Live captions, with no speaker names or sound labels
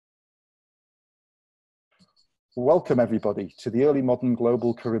Welcome everybody to the Early Modern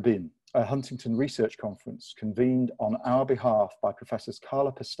Global Caribbean, a Huntington research conference convened on our behalf by Professors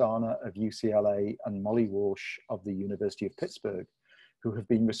Carla Pestana of UCLA and Molly Warsh of the University of Pittsburgh, who have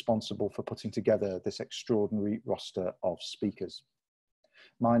been responsible for putting together this extraordinary roster of speakers.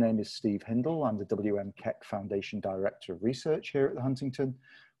 My name is Steve Hindle. I'm the W.M. Keck Foundation Director of Research here at the Huntington,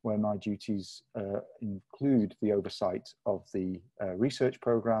 where my duties include the oversight of the research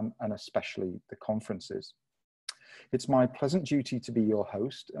program and especially the conferences. It's my pleasant duty to be your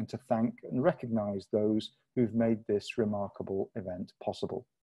host and to thank and recognise those who've made this remarkable event possible.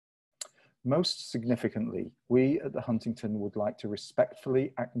 Most significantly, we at the Huntington would like to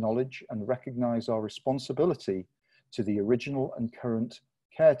respectfully acknowledge and recognise our responsibility to the original and current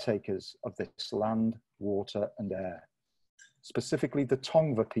caretakers of this land, water and air, specifically the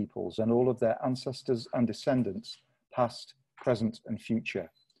Tongva peoples and all of their ancestors and descendants, past, present and future.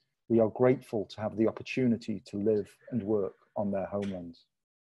 We are grateful to have the opportunity to live and work on their homelands.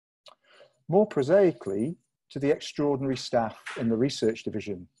 More prosaically, to the extraordinary staff in the research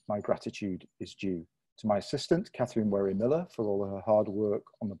division, my gratitude is due. To my assistant, Catherine Wherry-Miller, for all her hard work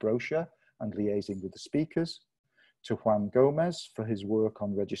on the brochure and liaising with the speakers. To Juan Gomez for his work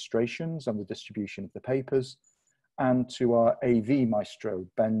on registrations and the distribution of the papers. And to our AV maestro,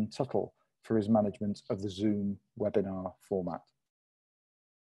 Ben Tuttle, for his management of the Zoom webinar format.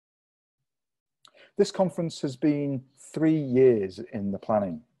 This conference has been 3 years in the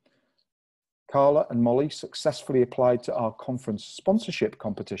planning. Carla and Molly successfully applied to our conference sponsorship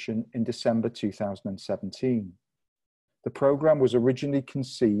competition in December 2017. The program was originally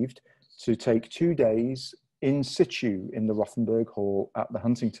conceived to take 2 days in situ in the Rothenberg Hall at the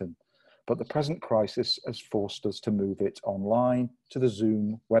Huntington, but the present crisis has forced us to move it online to the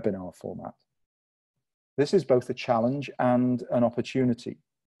Zoom webinar format. This is both a challenge and an opportunity.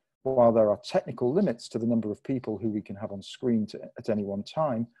 While there are technical limits to the number of people who we can have on screen at any one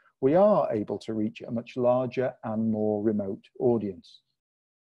time, we are able to reach a much larger and more remote audience.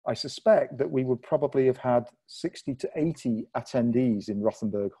 I suspect that we would probably have had 60 to 80 attendees in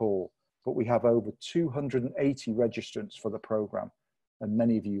Rothenberg Hall, but we have over 280 registrants for the program, and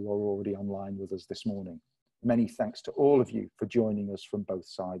many of you are already online with us this morning. Many thanks to all of you for joining us from both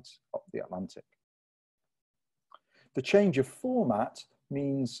sides of the Atlantic. The change of format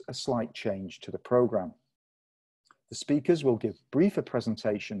means a slight change to the program. The speakers will give briefer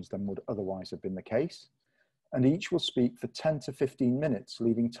presentations than would otherwise have been the case, and each will speak for 10 to 15 minutes,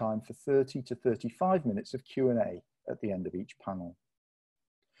 leaving time for 30 to 35 minutes of Q&A at the end of each panel.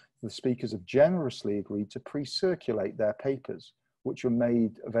 The speakers have generously agreed to pre-circulate their papers, which were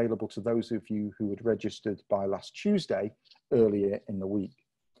made available to those of you who had registered by last Tuesday earlier in the week.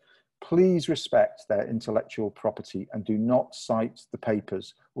 Please respect their intellectual property and do not cite the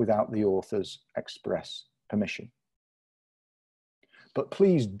papers without the author's express permission. But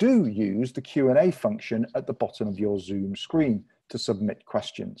please do use the Q&A function at the bottom of your Zoom screen to submit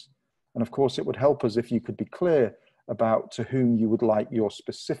questions. And of course, it would help us if you could be clear about to whom you would like your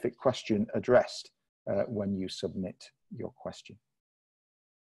specific question addressed when you submit your question.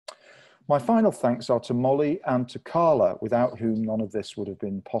 My final thanks are to Molly and to Carla, without whom none of this would have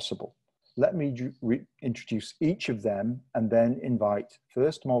been possible. Let me introduce each of them and then invite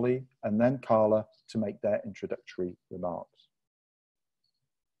first Molly and then Carla to make their introductory remarks.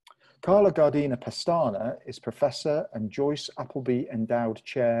 Carla Gardina Pestana is Professor and Joyce Appleby Endowed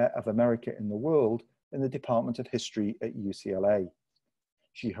Chair of America in the World in the Department of History at UCLA.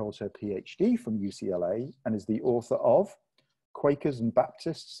 She holds her PhD from UCLA and is the author of Quakers and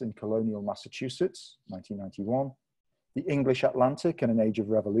Baptists in Colonial Massachusetts, 1991, The English Atlantic and an Age of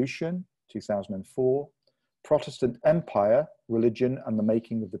Revolution, 2004, Protestant Empire, Religion and the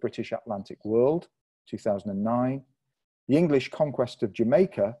Making of the British Atlantic World, 2009, The English Conquest of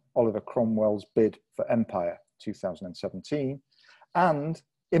Jamaica, Oliver Cromwell's Bid for Empire, 2017, and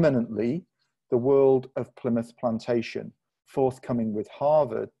imminently, The World of Plymouth Plantation, forthcoming with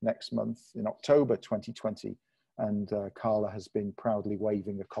Harvard next month in October 2020, and Carla has been proudly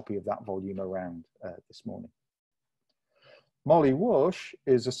waving a copy of that volume around this morning. Molly Warsh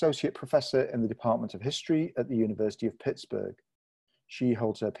is Associate Professor in the Department of History at the University of Pittsburgh. She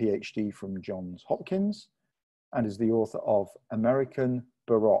holds her PhD from Johns Hopkins and is the author of American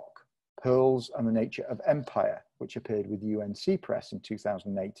Baroque, Pearls and the Nature of Empire, which appeared with UNC Press in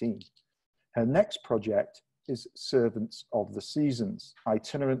 2018. Her next project is Servants of the Seasons,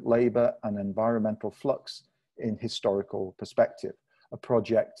 Itinerant Labour and Environmental Flux in Historical Perspective, a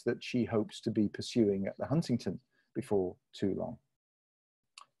project that she hopes to be pursuing at the Huntington before too long.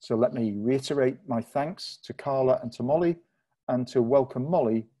 So let me reiterate my thanks to Carla and to Molly, and to welcome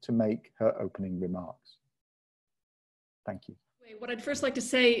Molly to make her opening remarks. Thank you. What I'd first like to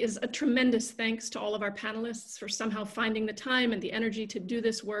say is a tremendous thanks to all of our panelists for somehow finding the time and the energy to do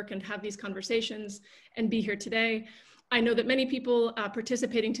this work and have these conversations and be here today. I know that many people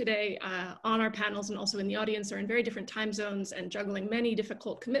participating today on our panels and also in the audience are in very different time zones and juggling many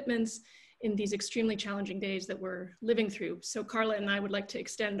difficult commitments in these extremely challenging days that we're living through. So Carla and I would like to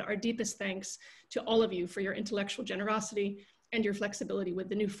extend our deepest thanks to all of you for your intellectual generosity and your flexibility with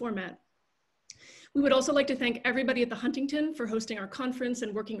the new format. We would also like to thank everybody at the Huntington for hosting our conference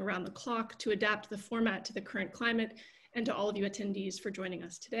and working around the clock to adapt the format to the current climate, and to all of you attendees for joining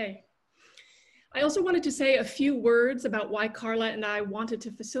us today. I also wanted to say a few words about why Carla and I wanted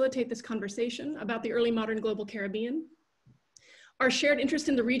to facilitate this conversation about the early modern global Caribbean. Our shared interest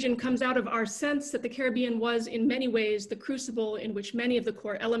in the region comes out of our sense that the Caribbean was in many ways the crucible in which many of the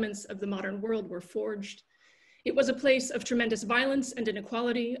core elements of the modern world were forged. It was a place of tremendous violence and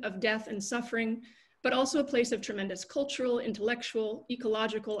inequality, of death and suffering, but also a place of tremendous cultural, intellectual,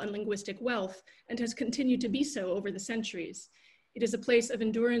 ecological, and linguistic wealth, and has continued to be so over the centuries. It is a place of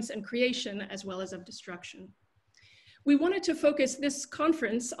endurance and creation, as well as of destruction. We wanted to focus this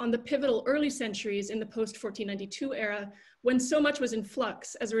conference on the pivotal early centuries in the post-1492 era, when so much was in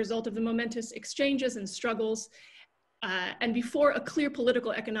flux as a result of the momentous exchanges and struggles, and before a clear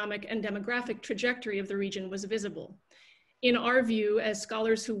political, economic, and demographic trajectory of the region was visible. In our view, as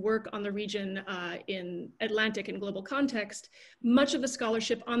scholars who work on the region in Atlantic and global context, much of the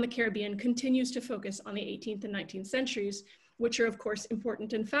scholarship on the Caribbean continues to focus on the 18th and 19th centuries, which are of course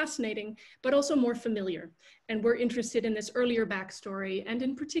important and fascinating, but also more familiar. And we're interested in this earlier backstory, and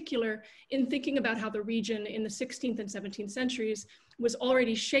in particular, in thinking about how the region in the 16th and 17th centuries was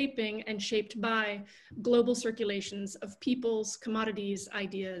already shaping and shaped by global circulations of peoples, commodities,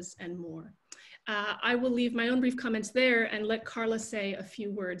 ideas, and more. I will leave my own brief comments there and let Carla say a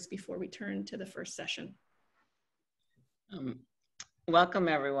few words before we turn to the first session. Welcome,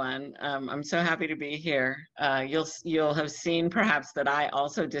 everyone. I'm so happy to be here. You'll have seen perhaps that I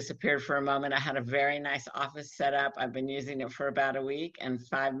also disappeared for a moment. I had a very nice office set up. I've been using it for about a week, and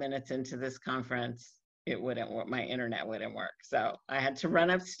 5 minutes into this conference, it wouldn't work. My internet wouldn't work. So I had to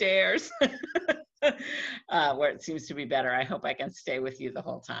run upstairs where it seems to be better. I hope I can stay with you the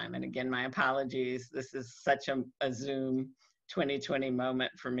whole time. And again, my apologies. This is such a Zoom 2020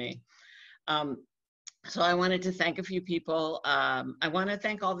 moment for me. So I wanted to thank a few people. I want to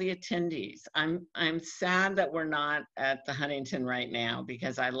thank all the attendees. I'm sad that we're not at the Huntington right now,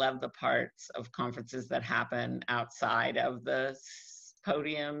 because I love the parts of conferences that happen outside of the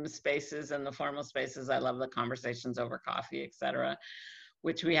podium spaces and the formal spaces. I love the conversations over coffee, etc.,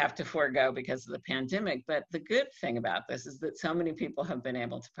 which we have to forego because of the pandemic. But the good thing about this is that so many people have been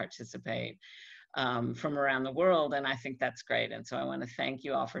able to participate from around the world, and I think that's great. And so I want to thank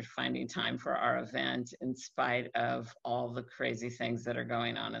you all for finding time for our event in spite of all the crazy things that are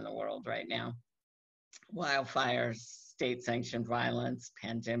going on in the world right now. Wildfires, state-sanctioned violence,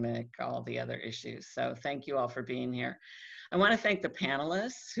 pandemic, all the other issues. So thank you all for being here. I want to thank the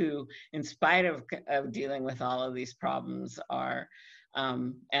panelists who, in spite of dealing with all of these problems, are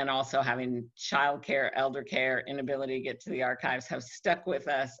and also having childcare, elder care, inability to get to the archives, have stuck with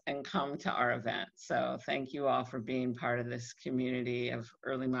us and come to our event. So thank you all for being part of this community of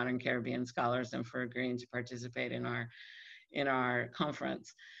early modern Caribbean scholars and for agreeing to participate in our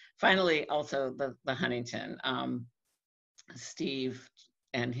conference. Finally, also the Huntington. Steve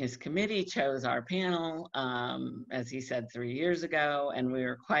and his committee chose our panel, as he said, 3 years ago, and we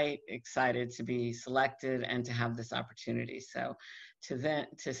were quite excited to be selected and to have this opportunity. So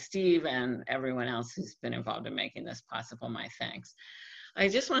to Steve and everyone else who's been involved in making this possible, my thanks. I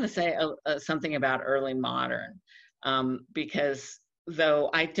just want to say something about early modern, because though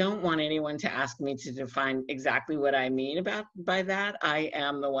I don't want anyone to ask me to define exactly what I mean by that, I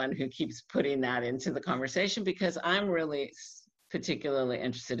am the one who keeps putting that into the conversation because I'm really particularly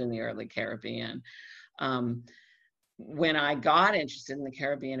interested in the early Caribbean. When I got interested in the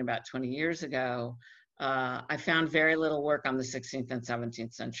Caribbean about 20 years ago, I found very little work on the 16th and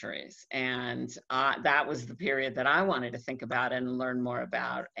 17th centuries. And that was the period that I wanted to think about and learn more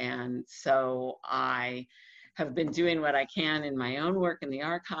about. And so I have been doing what I can in my own work in the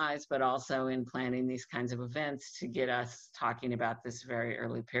archives, but also in planning these kinds of events to get us talking about this very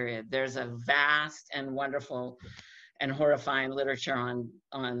early period. There's a vast and wonderful and horrifying literature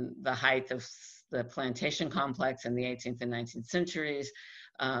on the height of the plantation complex in the 18th and 19th centuries,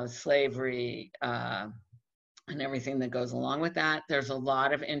 slavery, and everything that goes along with that. There's a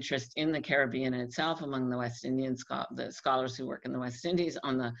lot of interest in the Caribbean itself among the West Indian the scholars who work in the West Indies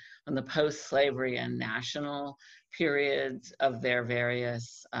on the post-slavery and national periods of their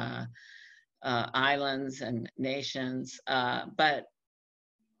various islands and nations. But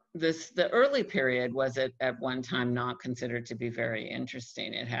the early period was at one time not considered to be very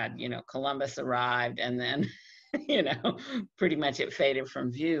interesting. It had, Columbus arrived, and then pretty much it faded from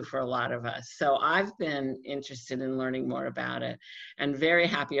view for a lot of us. So I've been interested in learning more about it, and very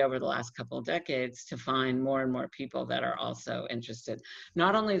happy over the last couple of decades to find more and more people that are also interested.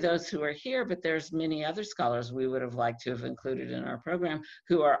 Not only those who are here, but there's many other scholars we would have liked to have included in our program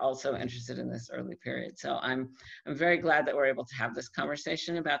who are also interested in this early period. So I'm very glad that we're able to have this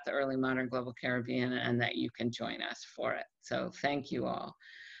conversation about the early modern global Caribbean, and that you can join us for it. So thank you all.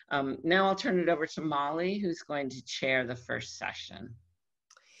 Now I'll turn it over to Molly, who's going to chair the first session.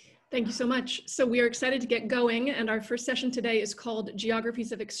 Thank you so much. So we are excited to get going, and our first session today is called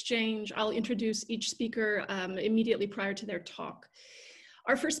Geographies of Exchange. I'll introduce each speaker immediately prior to their talk.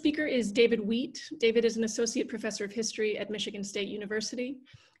 Our first speaker is David Wheat. David is an associate professor of history at Michigan State University.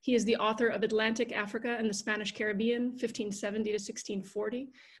 He is the author of Atlantic Africa and the Spanish Caribbean, 1570 to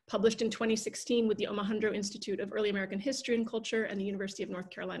 1640, published in 2016 with the Omohundro Institute of Early American History and Culture and the University of North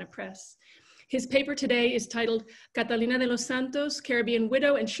Carolina Press. His paper today is titled Catalina de los Santos, Caribbean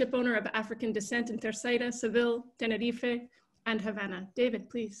Widow and Shipowner of African Descent in Terceira, Seville, Tenerife, and Havana. David,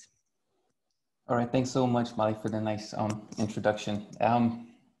 please. All right, thanks so much, Molly, for the nice introduction.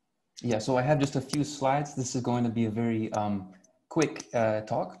 Yeah, so I have just a few slides. This is going to be a very quick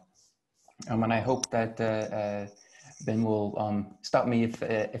talk, and I hope that Ben will stop me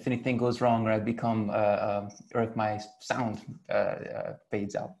if anything goes wrong, or I become or if my sound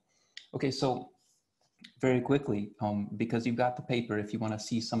fades out. Okay, so very quickly, because you've got the paper, if you want to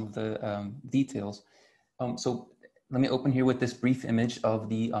see some of the details. So let me open here with this brief image of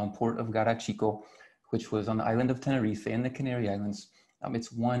the port of Garachico, which was on the island of Tenerife in the Canary Islands.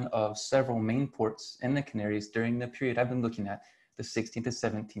 It's one of several main ports in the Canaries during the period I've been looking at, the 16th to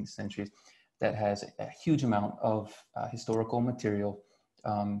 17th centuries, that has a huge amount of historical material,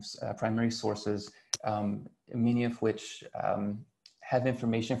 primary sources, many of which have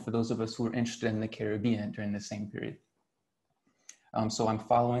information for those of us who are interested in the Caribbean during the same period. So I'm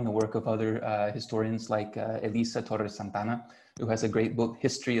following the work of other historians like Elisa Torres Santana, who has a great book,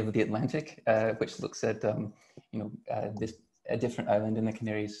 History of the Atlantic, which looks at a different island in the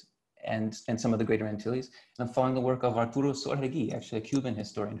Canaries and some of the Greater Antilles. And I'm following the work of Arturo Sorregui, actually a Cuban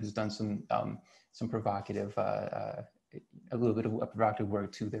historian who's done some provocative, a little bit of a provocative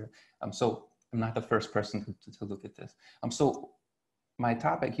work too there. So I'm not the first person to look at this. So my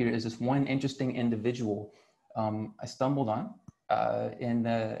topic here is this one interesting individual I stumbled on in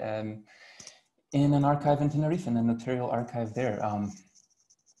an archive in Tenerife, in the notarial archive there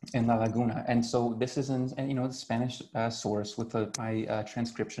in La Laguna. And so this is in the Spanish source with my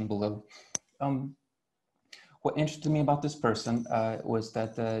transcription below. What interested me about this person was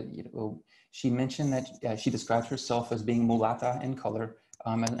that she mentioned that she described herself as being mulata in color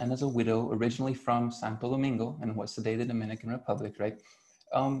and as a widow, originally from Santo Domingo in what's today the Dominican Republic, right?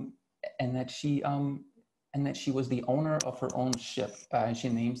 And that she was the owner of her own ship, and she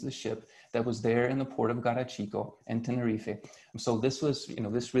names the ship that was there in the port of Garachico in Tenerife. So this was,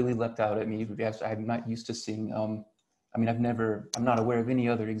 this really leapt out at me. I'm not used to seeing, I'm not aware of any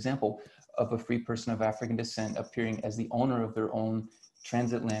other example of a free person of African descent appearing as the owner of their own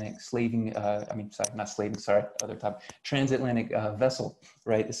transatlantic transatlantic vessel,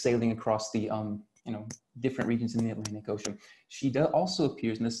 right, sailing across the, different regions in the Atlantic Ocean. She also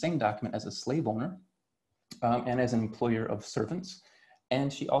appears in the same document as a slave owner, and as an employer of servants.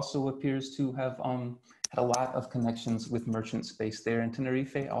 And she also appears to have had a lot of connections with merchants based there in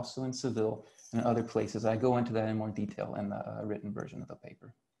Tenerife, also in Seville and other places. I go into that in more detail in the written version of the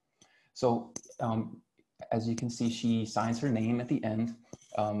paper. So as you can see, she signs her name at the end.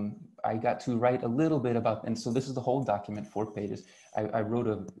 I got to write a little bit about, and so this is the whole document, 4 pages. I wrote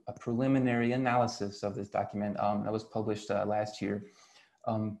a preliminary analysis of this document that was published last year.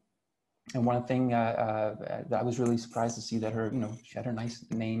 And one thing that I was really surprised to see that she had her nice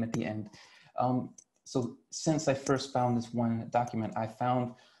name at the end. So since I first found this one document, I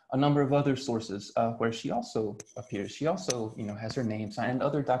found a number of other sources where she also appears. She also, has her name signed, and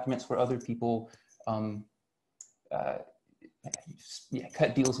other documents where other people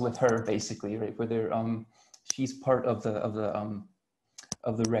cut deals with her, basically, right? Where they're she's part of the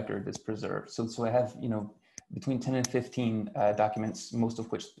record that's preserved. So I have, between 10 and 15 documents, most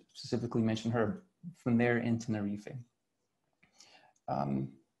of which specifically mention her from there in Tenerife.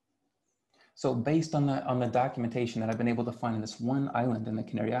 So based on the documentation that I've been able to find in this one island in the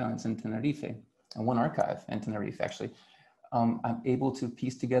Canary Islands in Tenerife, and one archive in Tenerife actually, I'm able to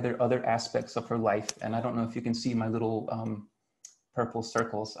piece together other aspects of her life. And I don't know if you can see my little purple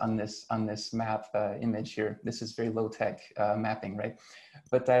circles on this map image here. This is very low tech mapping, right?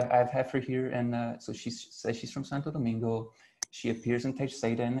 But I've had her here, and so she says she's from Santo Domingo. She appears in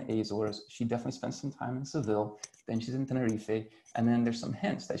Terceira in the Azores. She definitely spent some time in Seville. Then she's in Tenerife, and then there's some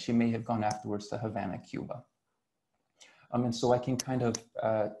hints that she may have gone afterwards to Havana, Cuba. And so I can kind of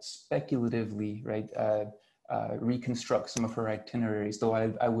speculatively, right, reconstruct some of her itineraries, though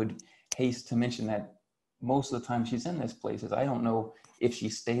I would haste to mention that most of the time she's in these places, I don't know if she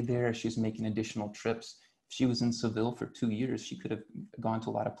stayed there, if she's making additional trips. If she was in Seville for 2 years, she could have gone to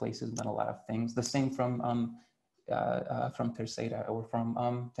a lot of places, done a lot of things. The same from Terceira or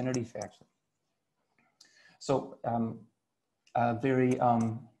from Tenerife, actually. So very,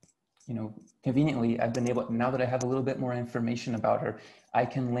 you know, conveniently, I've been able, now that I have a little bit more information about her, I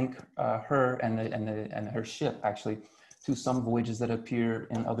can link her and her ship actually to some voyages that appear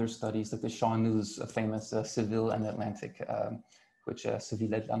in other studies, like the Shawnews, famous Seville and Atlantic, which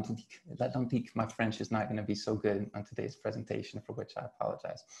Seville Atlantique, my French is not going to be so good on today's presentation, for which I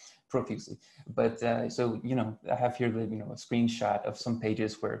apologize profusely. But so, you know, I have here the, you know, a screenshot of some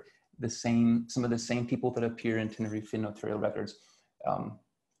pages where some of the same people that appear in Tenerife notarial records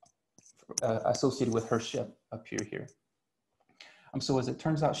associated with her ship appear here. So as it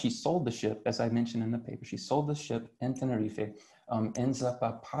turns out, she sold the ship, as I mentioned in the paper. She sold the ship in Tenerife, ends up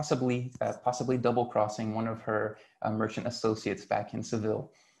possibly double crossing one of her merchant associates back in Seville,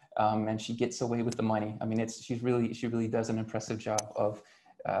 and she gets away with the money. I mean, she really does an impressive job of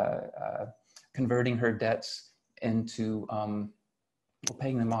converting her debts into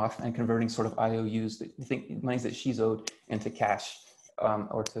paying them off and converting sort of IOUs, monies that she's owed, into cash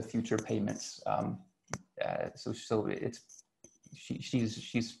or to future payments. So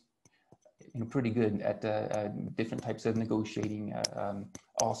she's you know, pretty good at different types of negotiating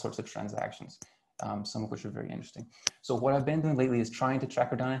all sorts of transactions, some of which are very interesting. So what I've been doing lately is trying to track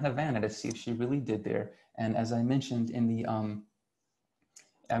her down in Havana to see if she really did there. And as I mentioned in the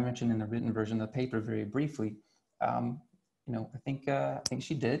written version of the paper very briefly, you know, I think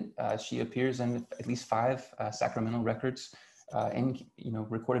she did. She appears in at least 5 Sacramento records, you know,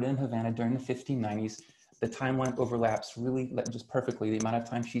 recorded in Havana during the 1590s. The timeline overlaps really just perfectly. The amount of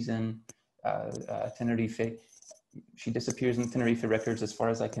time she's in Tenerife, she disappears in Tenerife records as far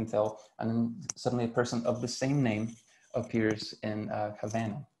as I can tell, and then suddenly a person of the same name appears in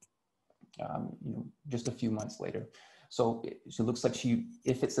Havana, you know, just a few months later. So she looks like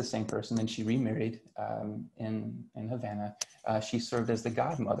if it's the same person, then she remarried in Havana. She served as the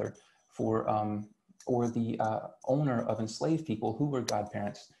godmother for, or the owner of enslaved people who were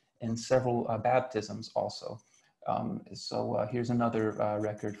godparents in several baptisms also. So here's another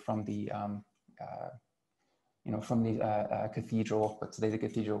record from the, you know, from the cathedral, but today the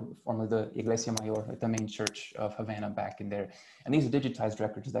cathedral, formerly the Iglesia Mayor, the main church of Havana back in there. And these are digitized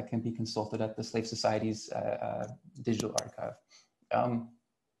records that can be consulted at the Slave Society's digital archive.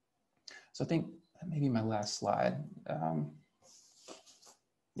 So I think maybe my last slide.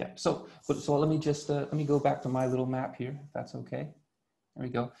 Yeah, so let me just, let me go back to my little map here, if that's okay. There we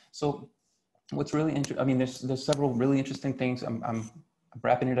go. So what's really interesting, I mean, there's several really interesting things. I'm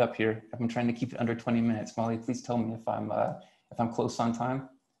wrapping it up here. I've been trying to keep it under 20 minutes. Molly, please tell me if I'm close on time.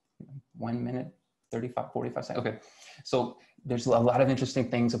 1 minute, 35, 45 seconds. Okay. So there's a lot of interesting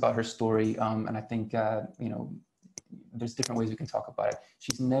things about her story. And I think, you know, there's different ways we can talk about it.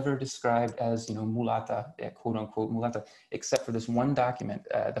 She's never described as, you know, mulata, quote unquote mulata, except for this one document,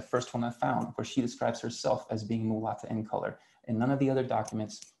 the first one I found, where she describes herself as being mulata in color. And none of the other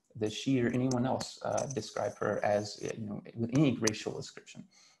documents that she or anyone else describe her as, you know, with any racial description.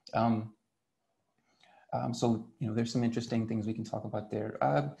 So, you know, there's some interesting things we can talk about there.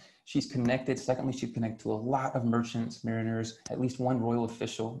 She's connected, secondly, she's connected to a lot of merchants, mariners, at least one royal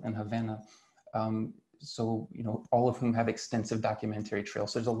official in Havana. So, you know, all of whom have extensive documentary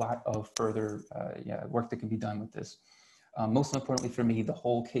trails. So there's a lot of further work that can be done with this. Most importantly for me, the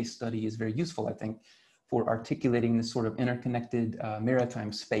whole case study is very useful, I think, for articulating this sort of interconnected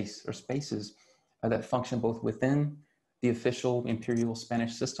maritime space or spaces that function both within the official imperial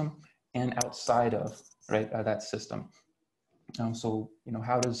Spanish system and outside of, right, that system. So, you know,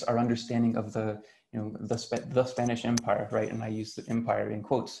 how does our understanding of the, you know, the Spanish Empire, right, and I use the empire in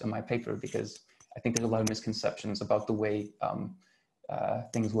quotes in my paper because I think there's a lot of misconceptions about the way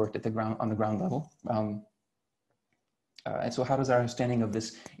things worked at on the ground level. And so how does our understanding of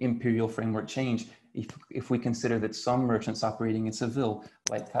this imperial framework change if we consider that some merchants operating in Seville,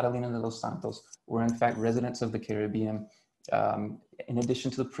 like Catalina de los Santos, were in fact residents of the Caribbean, in addition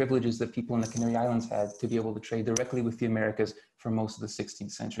to the privileges that people in the Canary Islands had to be able to trade directly with the Americas for most of the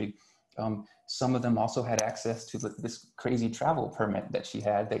 16th century. Some of them also had access to this crazy travel permit that she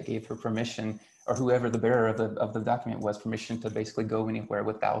had that gave her permission, or whoever the bearer of the document was, permission to basically go anywhere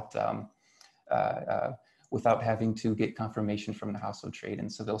without without having to get confirmation from the House of Trade in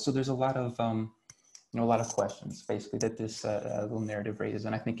Seville. So there's a lot of a lot of questions basically that this little narrative raises,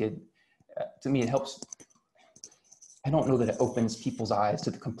 and I think it, to me, it helps. I don't know that it opens people's eyes to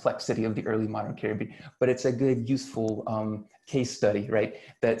the complexity of the early modern Caribbean, but it's a good, useful case study, right?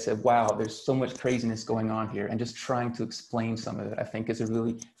 That said, wow, there's so much craziness going on here, and just trying to explain some of it, I think, is a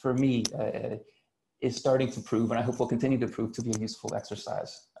really, for me, is starting to prove, and I hope will continue to prove, to be a useful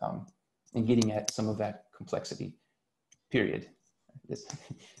exercise in getting at some of that complexity. Period. Is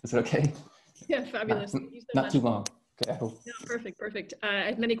it okay? Yeah, fabulous. Not too long. Okay, I hope. No, perfect, perfect. I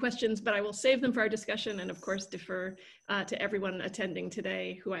have many questions, but I will save them for our discussion, and of course defer to everyone attending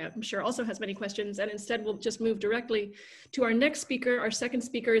today, who I'm sure also has many questions. And instead we'll just move directly to our next speaker. Our second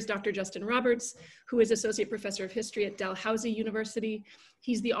speaker is Dr. Justin Roberts, who is Associate Professor of History at Dalhousie University.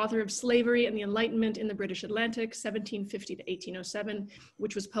 He's the author of Slavery and the Enlightenment in the British Atlantic, 1750 to 1807,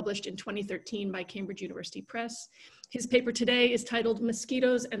 which was published in 2013 by Cambridge University Press. His paper today is titled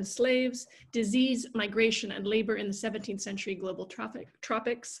Mosquitos and Slaves, Disease, Migration, and Labor in the 17th Century Global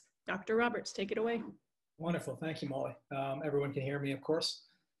Tropics. Dr. Roberts, take it away. Wonderful, thank you, Molly. Everyone can hear me, of course.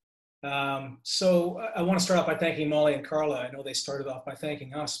 So I want to start off by thanking Molly and Carla. I know they started off by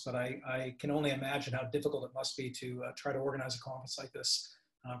thanking us, but I can only imagine how difficult it must be to try to organize a conference like this,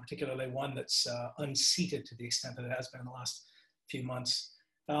 particularly one that's unseated to the extent that it has been in the last few months.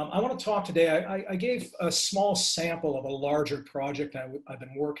 I want to talk today, I gave a small sample of a larger project I've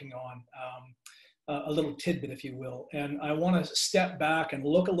been working on, a little tidbit, if you will. And I want to step back and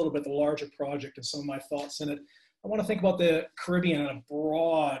look a little bit at the larger project and some of my thoughts in it. I want to think about the Caribbean in a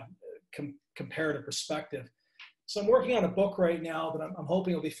broad comparative perspective. So I'm working on a book right now that I'm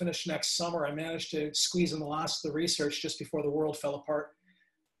hoping will be finished next summer. I managed to squeeze in the last of the research just before the world fell apart,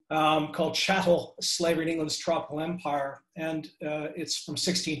 called Chattel, Slavery in England's Tropical Empire. And it's from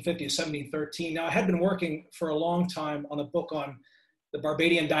 1650 to 1713. Now, I had been working for a long time on a book on the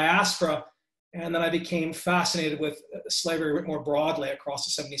Barbadian diaspora, and then I became fascinated with slavery writ more broadly across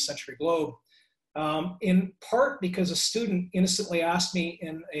the 17th century globe. In part because a student innocently asked me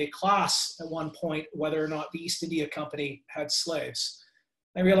in a class at one point whether or not the East India Company had slaves.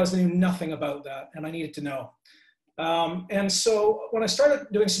 I realized I knew nothing about that, and I needed to know. And so when I started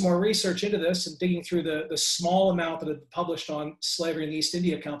doing some more research into this and digging through the small amount that had been published on slavery in the East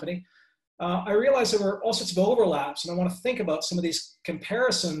India Company, I realized there were all sorts of overlaps, and I want to think about some of these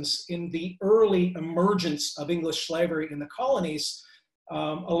comparisons in the early emergence of English slavery in the colonies,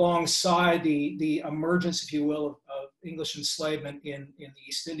 alongside the emergence, if you will, of English enslavement in the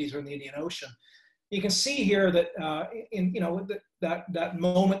East Indies or in the Indian Ocean. You can see here that that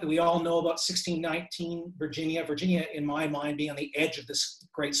moment that we all know about, 1619, Virginia in my mind being on the edge of this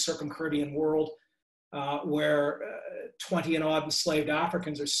great circum-Caribbean world, where 20 and odd enslaved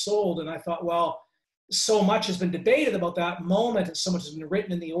Africans are sold. And I thought, well, so much has been debated about that moment, and so much has been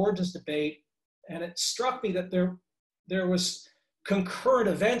written in the origins debate. And it struck me that there was concurrent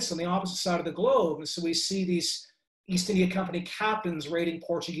events on the opposite side of the globe. And so we see these East India Company captains raiding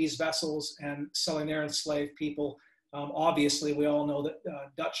Portuguese vessels and selling their enslaved people. Obviously, we all know that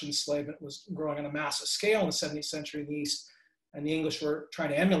Dutch enslavement was growing on a massive scale in the 17th century in the East, and the English were trying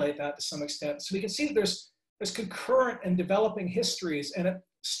to emulate that to some extent. So we can see that there's concurrent and developing histories, and it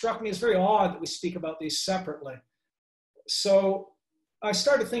struck me as very odd that we speak about these separately. So I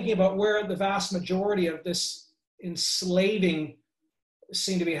started thinking about where the vast majority of this enslaving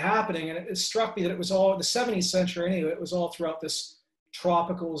seemed to be happening, and it struck me that it was all in the 17th century anyway. It was all throughout this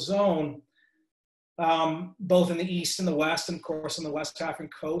tropical zone, both in the East and the West, and of course on the West African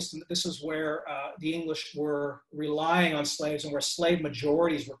coast. And this is where the English were relying on slaves, and where slave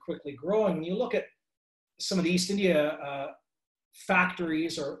majorities were quickly growing. When you look at some of the East India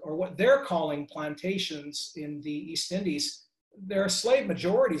factories, or what they're calling plantations in the East Indies, there are slave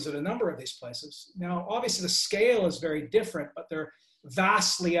majorities at a number of these places. Now, obviously the scale is very different, but they're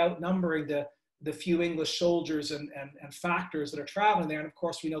vastly outnumbering the few English soldiers and factors that are traveling there. And of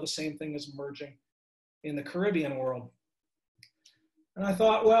course, we know the same thing is emerging in the Caribbean world. And I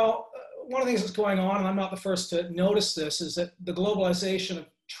thought, well, one of the things that's going on, and I'm not the first to notice this, is that the globalization of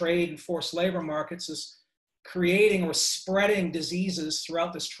trade and forced labor markets is creating or spreading diseases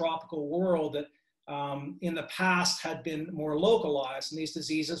throughout this tropical world that in the past had been more localized. And these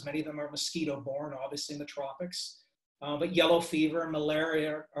diseases, many of them are mosquito-borne, obviously in the tropics, but yellow fever and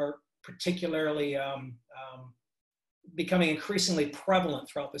malaria are particularly becoming increasingly prevalent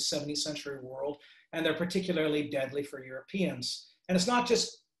throughout the 17th century world, and they're particularly deadly for Europeans. And it's not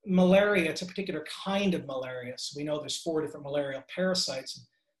just malaria, it's a particular kind of malaria. So we know there's 4 different malarial parasites.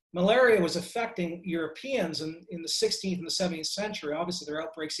 Malaria was affecting Europeans in the 16th and the 17th century. Obviously, there are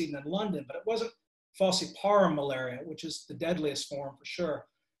outbreaks even in London, but it wasn't falciparum malaria, which is the deadliest form for sure.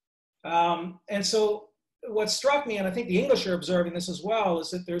 And so what struck me, and I think the English are observing this as well, is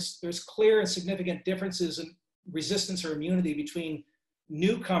that there's clear and significant differences in resistance or immunity between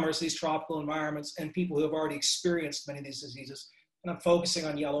newcomers to these tropical environments and people who have already experienced many of these diseases. And I'm focusing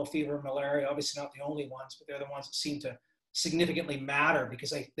on yellow fever and malaria, obviously not the only ones, but they're the ones that seem to significantly matter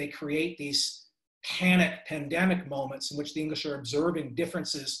because they create these panic pandemic moments in which the English are observing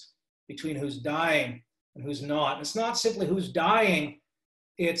differences between who's dying and who's not. And it's not simply who's dying,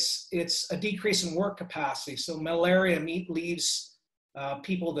 it's a decrease in work capacity. So malaria leaves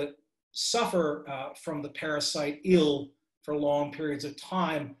people that suffer from the parasite ill for long periods of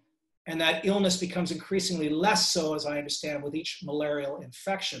time. And that illness becomes increasingly less so, as I understand, with each malarial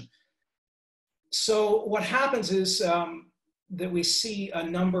infection. So what happens is that we see a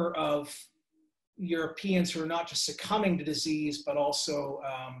number of Europeans who are not just succumbing to disease, but also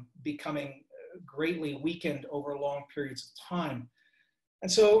becoming greatly weakened over long periods of time.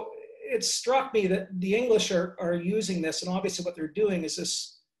 And so it struck me that the English are using this, and obviously what they're doing is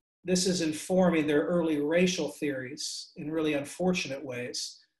this is informing their early racial theories in really unfortunate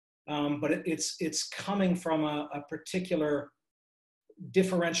ways. But it's coming from a particular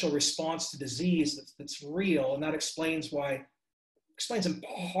differential response to disease that's real, and that explains in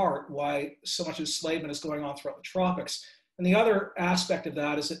part why so much enslavement is going on throughout the tropics. And the other aspect of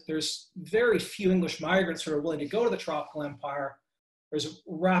that is that there's very few English migrants who are willing to go to the tropical empire. There's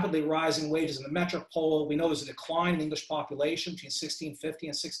rapidly rising wages in the metropole. We know there's a decline in the English population between 1650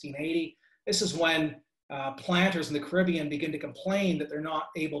 and 1680. This is when planters in the Caribbean begin to complain that they're not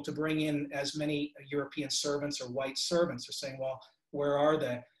able to bring in as many European servants or white servants. They're saying, well, where are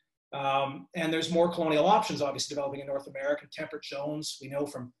they? And there's more colonial options obviously developing in North America. Temperate zones, we know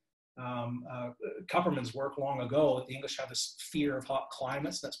from Kupperman's work long ago that the English have this fear of hot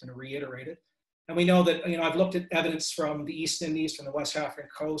climates. That's been reiterated. And we know that, I've looked at evidence from the East Indies, from the West African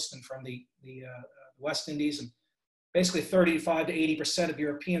coast, and from the West Indies, and basically 35 to 80% of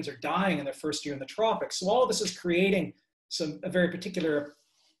Europeans are dying in their first year in the tropics. So all of this is creating a very particular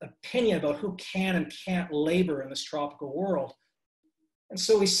opinion about who can and can't labor in this tropical world. And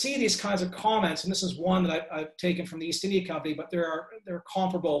so we see these kinds of comments, and this is one that I've taken from the East India Company, but there are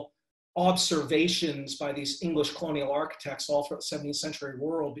comparable observations by these English colonial architects all throughout the 17th century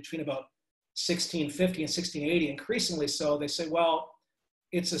world between about 1650 and 1680, increasingly so. They say, well,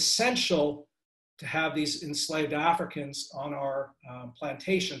 it's essential to have these enslaved Africans on our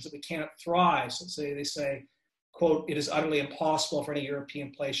plantations, that we can't thrive. So they say, quote, it is utterly impossible for any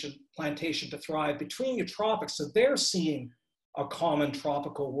European plantation to thrive between your tropics. So they're seeing a common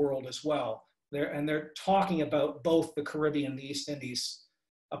tropical world as well. They're talking about both the Caribbean and the East Indies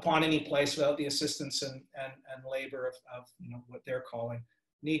upon any place without the assistance and labor of what they're calling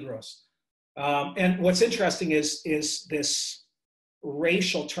Negroes. And what's interesting is this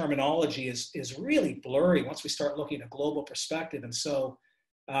racial terminology is really blurry once we start looking at a global perspective. And so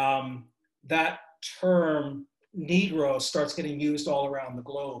that term Negro starts getting used all around the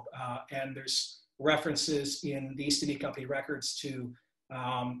globe. And there's references in the East India Company records to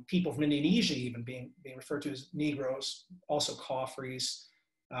people from Indonesia even being referred to as Negroes, also Caffres,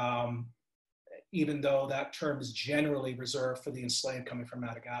 even though that term is generally reserved for the enslaved coming from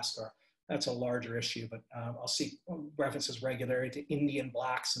Madagascar. That's a larger issue, but I'll see references regularly to Indian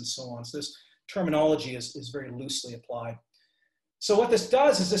blacks and so on. So this terminology is very loosely applied. So what this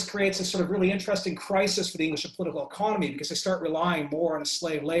does is this creates a sort of really interesting crisis for the English political economy, because they start relying more on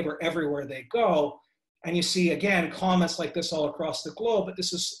slave labor everywhere they go. And you see, again, comments like this all across the globe, but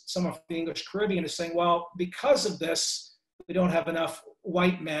this is some of the English Caribbean is saying, well, because of this, we don't have enough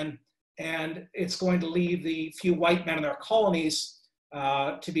white men, and it's going to leave the few white men in our colonies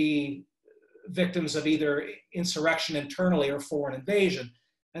to be victims of either insurrection internally or foreign invasion.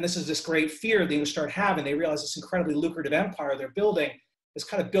 And this is this great fear the English start having. They realize this incredibly lucrative empire they're building is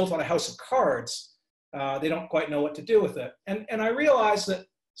kind of built on a house of cards. They don't quite know what to do with it. And I realized that,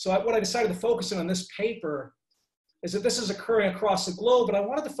 what I decided to focus on this paper is that this is occurring across the globe, but I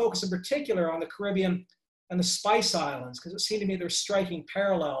wanted to focus in particular on the Caribbean and the Spice Islands, because it seemed to me there's striking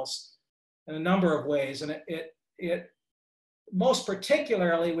parallels in a number of ways. And it most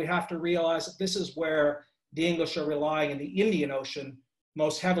particularly, we have to realize that this is where the English are relying in the Indian Ocean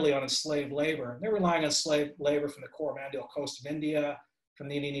most heavily on enslaved labor. They're relying on enslaved labor from the Coromandel coast of India, from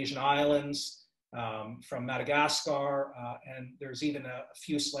the Indonesian islands, from Madagascar, and there's even a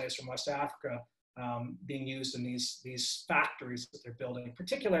few slaves from West Africa being used in these factories that they're building,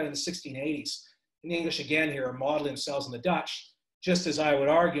 particularly in the 1680s. And the English, again, here are modeling themselves on the Dutch, just as I would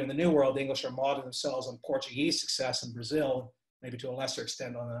argue in the New World, the English are modeling themselves on Portuguese success in Brazil, maybe to a lesser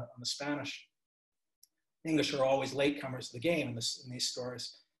extent on the Spanish. The English are always latecomers to the game in these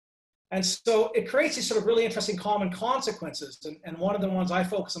stories. And so it creates these sort of really interesting common consequences. And one of the ones I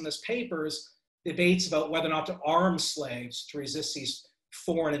focus on in this paper is debates about whether or not to arm slaves to resist these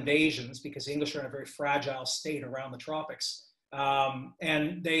foreign invasions, because the English are in a very fragile state around the tropics.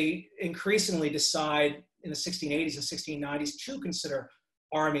 And they increasingly decide in the 1680s and 1690s to consider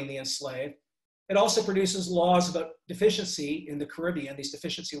arming the enslaved. It also produces laws about deficiency in the Caribbean, these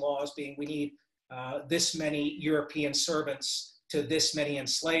deficiency laws being we need this many European servants to this many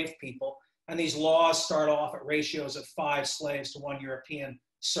enslaved people. And these laws start off at ratios of 5 slaves to 1 European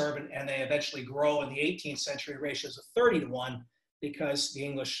servant, and they eventually grow in the 18th century ratios of 30 to 1, because the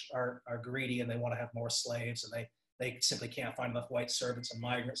English are greedy and they want to have more slaves, and they simply can't find enough white servants and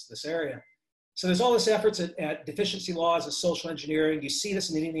migrants to this area. So there's all this efforts at deficiency laws and social engineering. You see this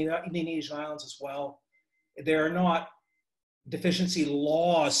in the Indonesian islands as well. There are not deficiency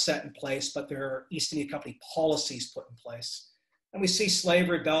laws set in place, but there are East India Company policies put in place. And we see slave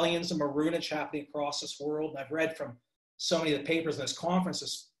rebellions and maroonage happening across this world. And I've read from so many of the papers in this conference that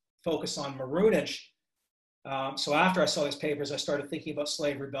focus on maroonage. So after I saw these papers, I started thinking about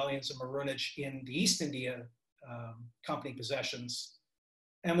slave rebellions and maroonage in the East India Company possessions.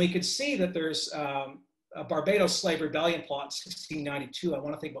 And we could see that there's a Barbados slave rebellion plot in 1692. I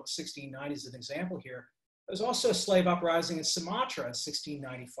want to think about the 1690s as an example here. There's also a slave uprising in Sumatra in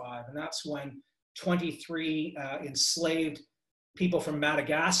 1695. And that's when 23 enslaved people from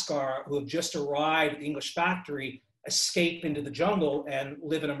Madagascar who have just arrived at the English factory escape into the jungle and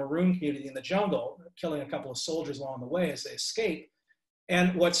live in a maroon community in the jungle, killing a couple of soldiers along the way as they escape.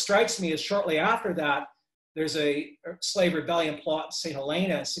 And what strikes me is shortly after that, there's a slave rebellion plot in St.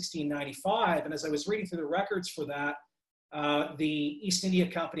 Helena in 1695. And as I was reading through the records for that, the East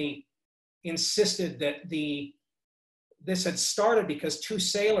India Company insisted that this had started because 2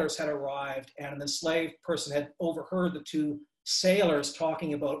 sailors had arrived, and an enslaved person had overheard the 2 sailors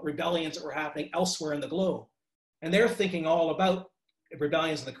talking about rebellions that were happening elsewhere in the globe. And they're thinking all about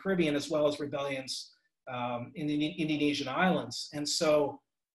rebellions in the Caribbean as well as rebellions in the Indonesian islands. And so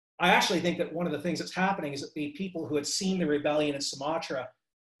I actually think that one of the things that's happening is that the people who had seen the rebellion in Sumatra,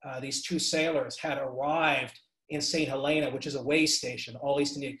 these 2 sailors, had arrived in St. Helena, which is a way station. All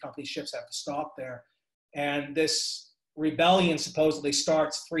East India Company ships have to stop there. And this rebellion supposedly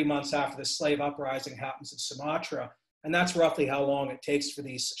starts 3 months after the slave uprising happens in Sumatra. And that's roughly how long it takes for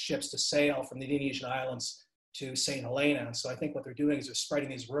these ships to sail from the Indonesian islands to St. Helena. And so I think what they're doing is they're spreading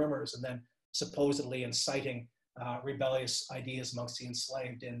these rumors and then supposedly inciting rebellious ideas amongst the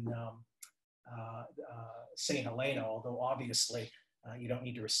enslaved in St. Helena, although obviously you don't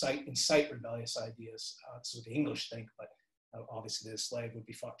need to incite rebellious ideas. That's what the English think, but obviously the slave would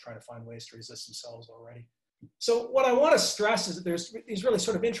be trying to find ways to resist themselves already. So what I want to stress is that there's these really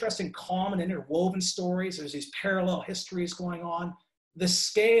sort of interesting common interwoven stories. There's these parallel histories going on. The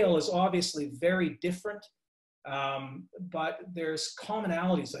scale is obviously very different, but there's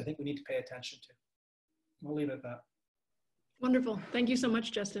commonalities I think we need to pay attention to. We'll leave it at that. Wonderful. Thank you so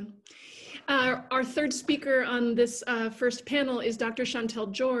much, Justin. Our third speaker on this first panel is Dr.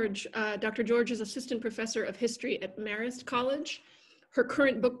 Shantel George. Dr. George is Assistant Professor of History at Marist College. Her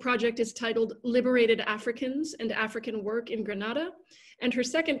current book project is titled Liberated Africans and African Work in Grenada. And her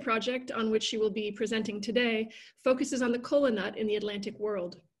second project, on which she will be presenting today, focuses on the Kola nut in the Atlantic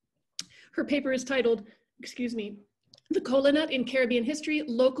world. Her paper is titled, The Kola Nut in Caribbean History,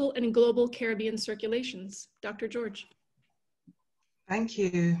 Local and Global Caribbean Circulations. Dr. George. Thank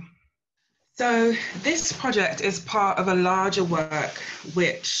you. So this project is part of a larger work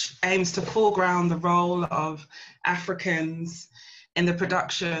which aims to foreground the role of Africans in the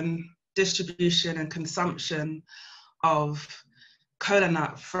production, distribution, and consumption of kola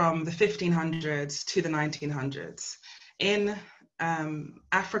nut from the 1500s to the 1900s in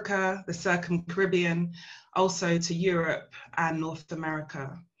Africa, the Circum-Caribbean, also to Europe and North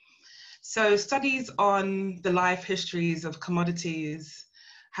America. So studies on the life histories of commodities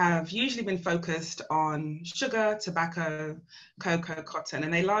have usually been focused on sugar, tobacco, cocoa, cotton,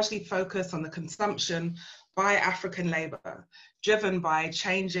 and they largely focus on the consumption by African labor, driven by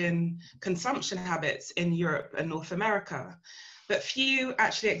changing consumption habits in Europe and North America. But few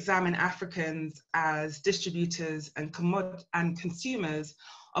actually examine Africans as distributors and consumers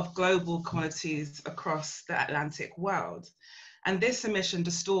of global commodities across the Atlantic world. And this omission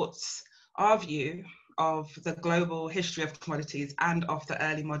distorts our view of the global history of commodities and of the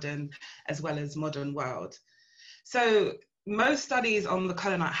early modern as well as modern world. So most studies on the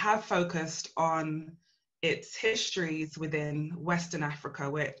kola nut have focused on its histories within Western Africa,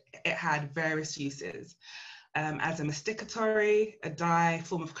 where it had various uses as a masticatory, a dye,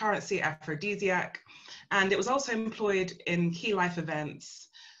 form of currency, aphrodisiac, and it was also employed in key life events,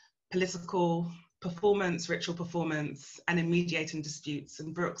 political performance, ritual performance, and in mediating disputes.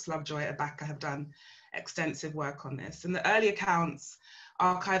 And Brooks, Lovejoy, Abaka have done extensive work on this. And the early accounts,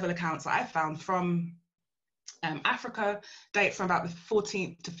 archival accounts that I found from Africa date from about the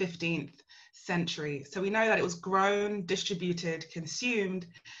 14th to 15th century. So we know that it was grown, distributed, consumed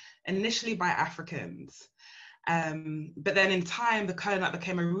initially by Africans. But then in time, the kola nut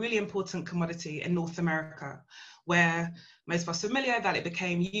became a really important commodity in North America, where most of us are familiar that it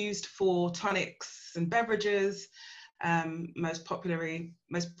became used for tonics and beverages, most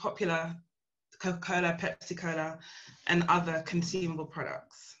popular Coca-Cola, Pepsi-Cola, and other consumable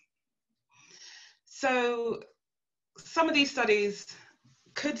products. So some of these studies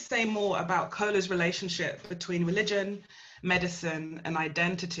could say more about kola's relationship between religion, medicine, and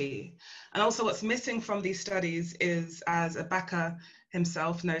identity. And also what's missing from these studies is, as Abaka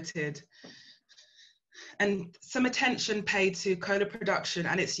himself noted, and some attention paid to kola production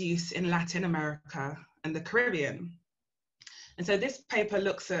and its use in Latin America and the Caribbean. And so this paper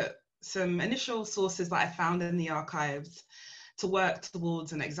looks at some initial sources that I found in the archives to work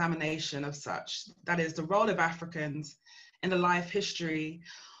towards an examination of such, that is the role of Africans in the life history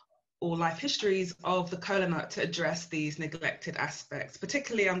or life histories of the kola nut to address these neglected aspects.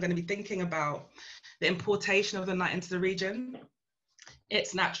 Particularly, I'm going to be thinking about the importation of the nut into the region,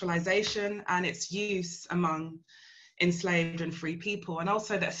 its naturalization and its use among enslaved and free people, and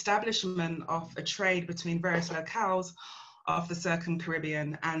also the establishment of a trade between various locales of the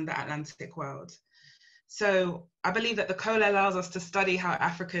Circum-Caribbean and the Atlantic world. So I believe that the kola allows us to study how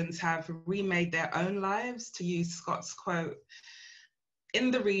Africans have remade their own lives, to use Scott's quote,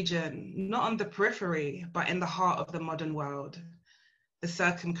 in the region, not on the periphery, but in the heart of the modern world, the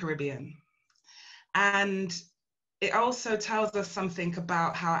Circum-Caribbean. And it also tells us something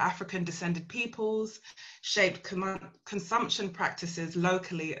about how African descended peoples shaped consumption practices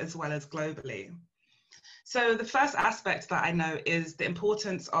locally as well as globally. So the first aspect that I know is the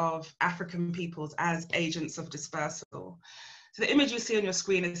importance of African peoples as agents of dispersal. So the image you see on your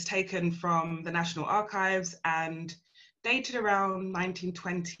screen is taken from the National Archives and dated around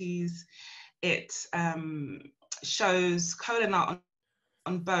 1920s. It shows kola nut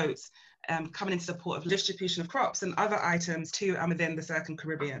on boats coming into support of distribution of crops and other items to and within the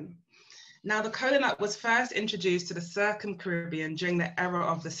Circum-Caribbean. Now, the kola nut was first introduced to the Circum-Caribbean during the era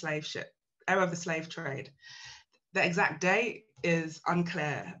of the slave trade. The exact date is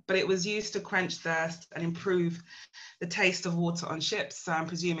unclear, but it was used to quench thirst and improve the taste of water on ships, so I'm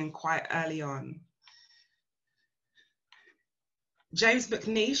presuming quite early on. James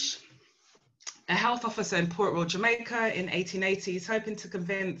McNeish, a health officer in Port Royal, Jamaica in 1880s, hoping to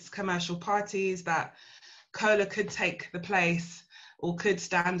convince commercial parties that kola could take the place or could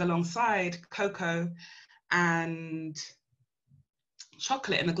stand alongside cocoa and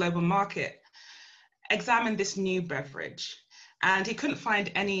chocolate in the global market, examined this new beverage. And he couldn't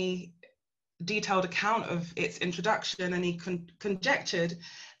find any detailed account of its introduction, and he conjectured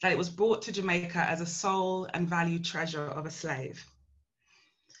that it was brought to Jamaica as a soul and valued treasure of a slave.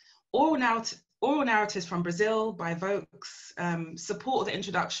 Oral narratives from Brazil by Vokes support the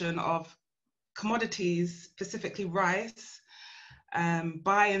introduction of commodities, specifically rice,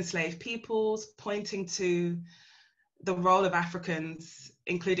 by enslaved peoples, pointing to the role of Africans,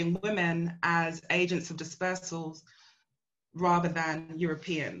 including women, as agents of dispersals rather than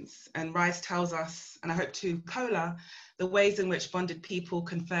Europeans. And rice tells us, and I hope too kola, the ways in which bonded people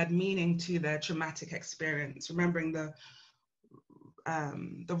conferred meaning to their traumatic experience, remembering the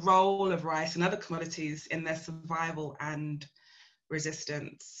role of rice and other commodities in their survival and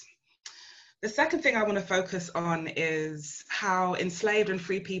resistance. The second thing I want to focus on is how enslaved and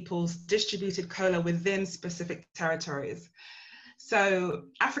free peoples distributed kola within specific territories. So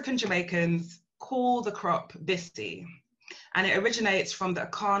African Jamaicans call the crop bisi, and it originates from the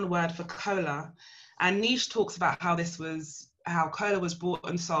Akan word for kola. And Niche talks about how kola was bought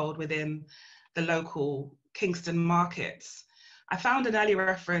and sold within the local Kingston markets. I found an early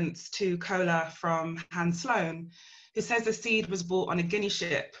reference to kola from Hans Sloane, who says the seed was bought on a Guinea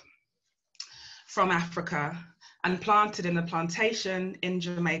ship from Africa and planted in a plantation in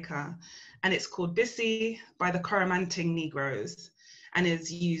Jamaica. And it's called bisi by the Coromantee Negroes and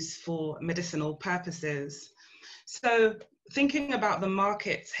is used for medicinal purposes. So thinking about the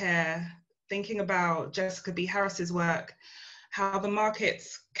markets here thinking about Jessica B. Harris's work, how the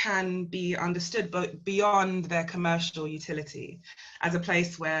markets can be understood but beyond their commercial utility as a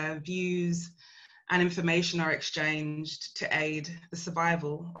place where views and information are exchanged to aid the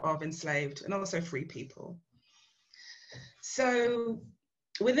survival of enslaved and also free people. So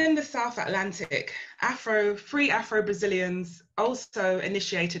within the South Atlantic, free Afro-Brazilians also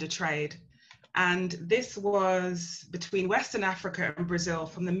initiated a trade. And this was between Western Africa and Brazil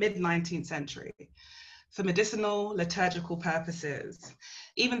from the mid-19th century for medicinal, liturgical purposes.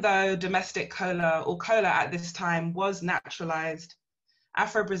 Even though domestic cola or cola at this time was naturalized,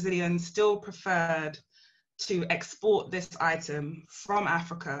 Afro-Brazilians still preferred to export this item from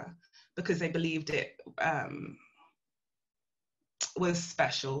Africa because they believed it was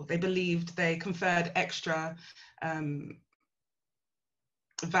special. They believed they conferred extra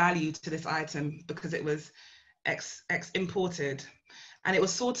value to this item because it was imported, and it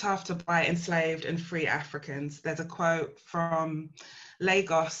was sought after by enslaved and free Africans. There's a quote from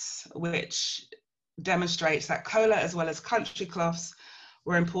Lagos which demonstrates that cola as well as country cloths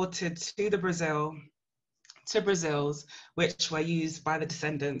were imported to Brazils, which were used by the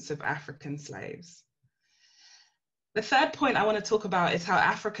descendants of African slaves. The third point I want to talk about is how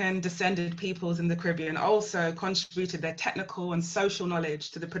African descended peoples in the Caribbean also contributed their technical and social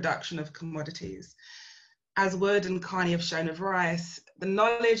knowledge to the production of commodities. As Wood and Carney have shown of rice, the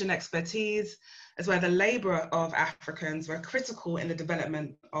knowledge and expertise, as well as the labor of Africans, were critical in the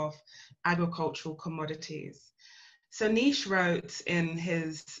development of agricultural commodities. So Niche wrote in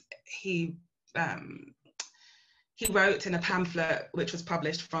he wrote in a pamphlet which was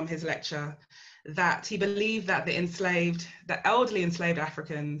published from his lecture that he believed that the elderly enslaved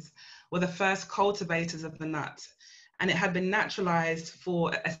Africans were the first cultivators of the nut, and it had been naturalized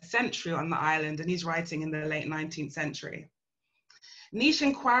for a century on the island, and he's writing in the late 19th century. Niche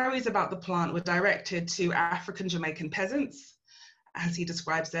inquiries about the plant were directed to African Jamaican peasants, as he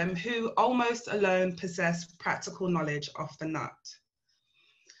describes them, who almost alone possess practical knowledge of the nut.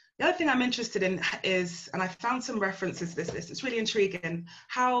 The other thing I'm interested in is, and I found some references to this, it's really intriguing,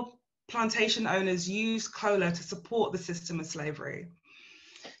 how plantation owners used cola to support the system of slavery.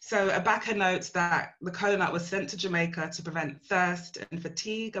 So Abaka notes that the cola nut was sent to Jamaica to prevent thirst and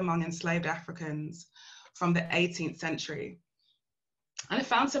fatigue among enslaved Africans from the 18th century. And I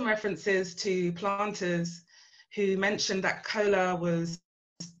found some references to planters who mentioned that cola was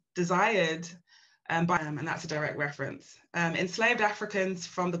desired by them, and that's a direct reference. Enslaved Africans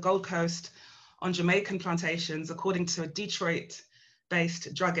from the Gold Coast on Jamaican plantations, according to a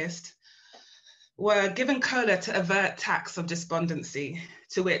Detroit-based druggist, were given cola to avert attacks of despondency,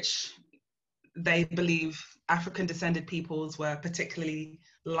 to which they believe African descended peoples were particularly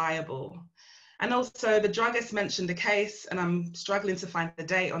liable. And also the druggist mentioned a case, and I'm struggling to find the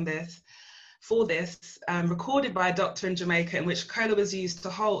date on this, recorded by a doctor in Jamaica, in which cola was used to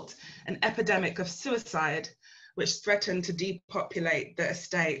halt an epidemic of suicide, which threatened to depopulate the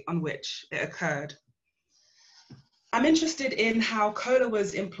estate on which it occurred. I'm interested in how cola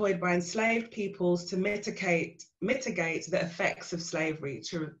was employed by enslaved peoples to mitigate the effects of slavery,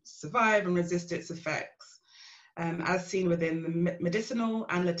 to survive and resist its effects, as seen within the medicinal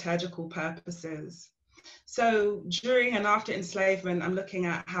and liturgical purposes. So during and after enslavement, I'm looking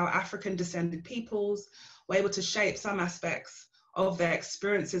at how African descended peoples were able to shape some aspects of their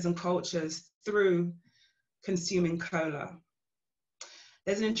experiences and cultures through consuming cola.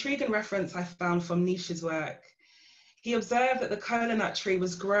 There's an intriguing reference I found from Niche's work. He observed that the cola nut tree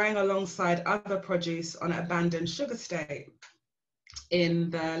was growing alongside other produce on an abandoned sugar estate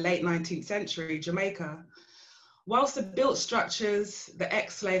in the late 19th century Jamaica. Whilst the built structures, the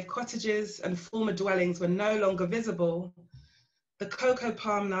ex-slave cottages and former dwellings were no longer visible, the cocoa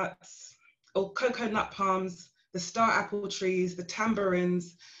nut palms, the star apple trees, the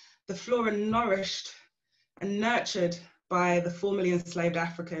tambourines, the flora nourished and nurtured by the formerly enslaved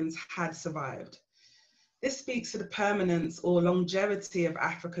Africans had survived. This speaks to the permanence or longevity of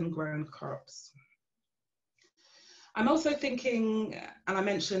African grown crops. I'm also thinking, and I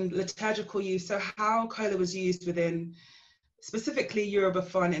mentioned liturgical use, so how cola was used within specifically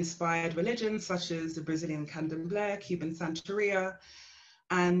Yorubaphone inspired religions such as the Brazilian Candomblé, Cuban Santeria,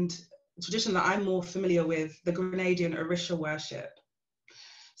 and a tradition that I'm more familiar with, the Grenadian Orisha worship.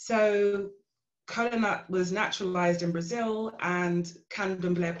 So cola nut was naturalized in Brazil, and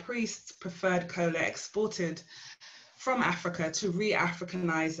Candomblé priests preferred cola exported from Africa to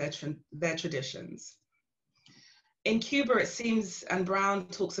re-Africanize their traditions. In Cuba, it seems, and Brown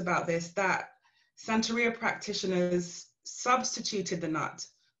talks about this, that Santeria practitioners substituted the nut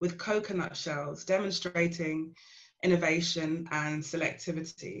with coconut shells, demonstrating innovation and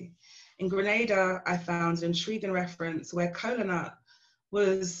selectivity. In Grenada, I found an intriguing reference where kola nut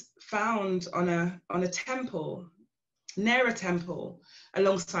was found on a temple, near a temple,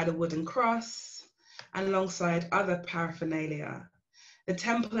 alongside a wooden cross and alongside other paraphernalia. The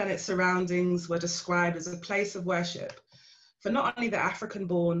temple and its surroundings were described as a place of worship for not only the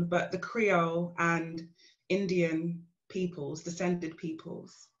African-born, but the Creole and Indian peoples, descended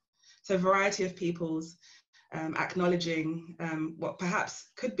peoples. So a variety of peoples acknowledging what perhaps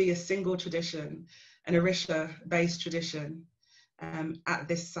could be a single tradition, an Orisha-based tradition at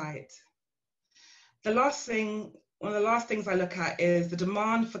this site. One of the last things I look at is the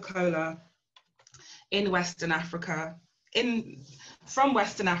demand for kola in Western Africa, from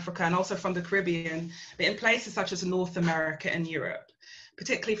Western Africa and also from the Caribbean, but in places such as North America and Europe,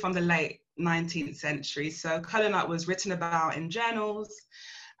 particularly from the late 19th century. So kola nut was written about in journals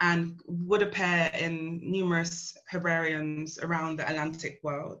and would appear in numerous herbariums around the Atlantic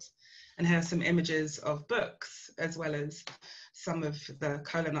world. And here are some images of books, as well as some of the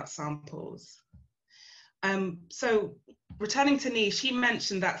kola nut samples. So returning to Nish, he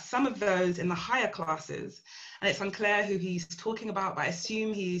mentioned that some of those in the higher classes, and it's unclear who he's talking about, but I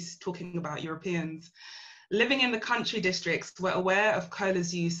assume he's talking about Europeans, living in the country districts were aware of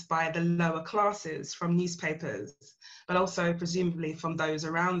kola's use by the lower classes from newspapers, but also presumably from those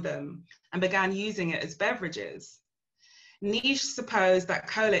around them, and began using it as beverages. Nish supposed that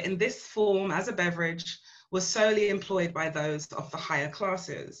kola in this form as a beverage was solely employed by those of the higher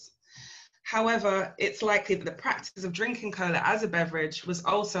classes. However, it's likely that the practice of drinking kola as a beverage was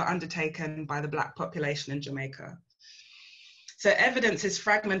also undertaken by the Black population in Jamaica. So evidence is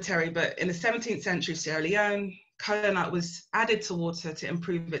fragmentary, but in the 17th century Sierra Leone, kola nut was added to water to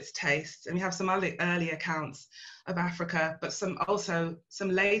improve its taste. And we have some other early accounts of Africa, but also some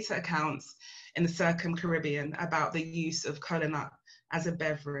later accounts in the Circum-Caribbean about the use of kola nut as a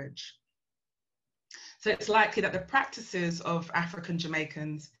beverage. So it's likely that the practices of African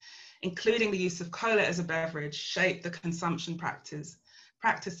Jamaicans, including the use of kola as a beverage, shaped the consumption practices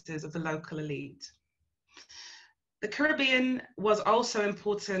of the local elite. The Caribbean was also an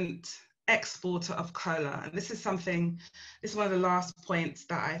important exporter of kola, and this is one of the last points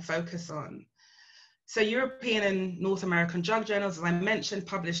that I focus on. So European and North American drug journals, as I mentioned,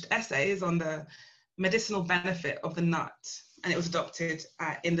 published essays on the medicinal benefit of the nut, and it was adopted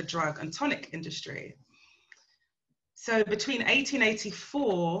in the drug and tonic industry. So between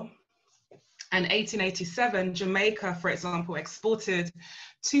 1884 and 1887, Jamaica, for example, exported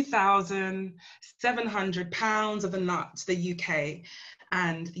 2,700 pounds of the nut to the UK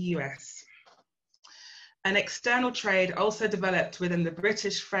and the US. An external trade also developed within the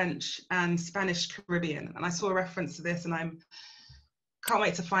British, French, and Spanish Caribbean. And I saw a reference to this, and I can't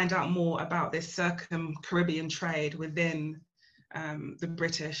wait to find out more about this Circum-Caribbean trade within the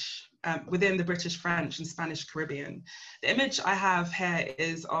British, French, and Spanish Caribbean. The image I have here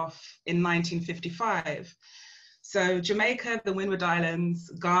is of in 1955. So Jamaica, the Windward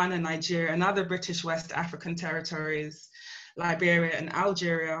Islands, Ghana, Nigeria, and other British West African territories, Liberia and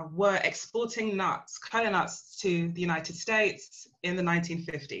Algeria were exporting kola nuts to the United States in the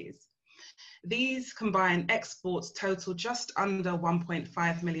 1950s. These combined exports totaled just under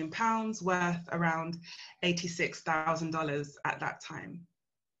 £1.5 million, worth around $86,000 at that time.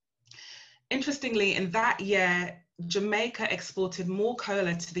 Interestingly, in that year, Jamaica exported more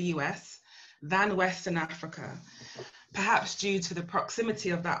kola to the US than Western Africa, perhaps due to the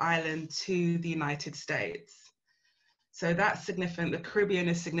proximity of that island to the United States. So that's significant. The Caribbean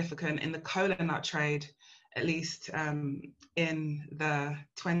is significant in the kola nut trade, at least in the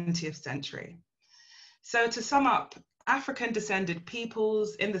 20th century. So to sum up, African descended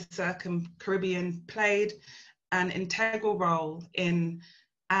peoples in the Circum-Caribbean played an integral role in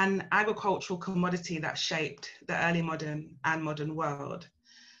an agricultural commodity that shaped the early modern and modern world.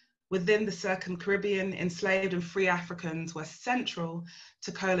 Within the Circum-Caribbean, enslaved and free Africans were central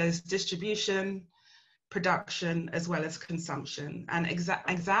to kola's distribution, production, as well as consumption. And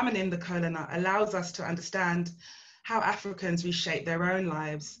examining the kola nut allows us to understand how Africans reshaped their own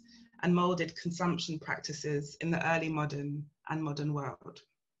lives and molded consumption practices in the early modern and modern world.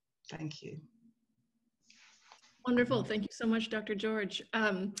 Thank you. Wonderful. Thank you so much, Dr. George.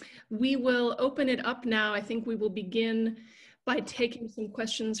 We will open it up now. I think we will begin by taking some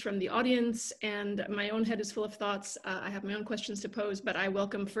questions from the audience, and my own head is full of thoughts. I have my own questions to pose, but I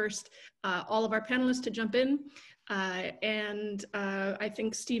welcome first all of our panelists to jump in. I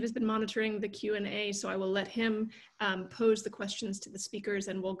think Steve has been monitoring the Q&A, so I will let him pose the questions to the speakers,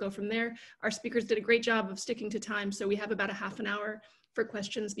 and we'll go from there. Our speakers did a great job of sticking to time, so we have about a half an hour for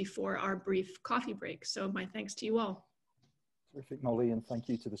questions before our brief coffee break. So my thanks to you all. Terrific, Molly, and thank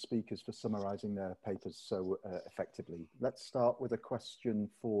you to the speakers for summarising their papers so effectively. Let's start with a question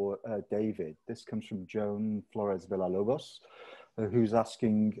for David. This comes from Joan Flores Villalobos, who's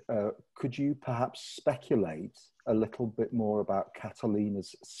asking, could you perhaps speculate a little bit more about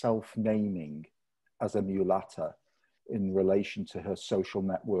Catalina's self-naming as a mulatta in relation to her social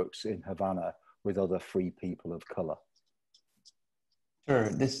networks in Havana with other free people of colour? Sure,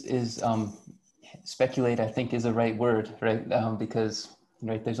 this is, speculate I think is the right word, right? Because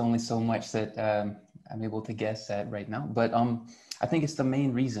right, there's only so much that I'm able to guess at right now, but I think it's the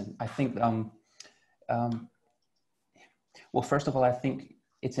main reason. I think, well, first of all, I think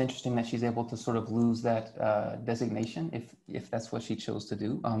it's interesting that she's able to sort of lose that designation if that's what she chose to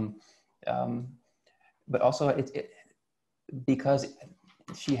do. But also because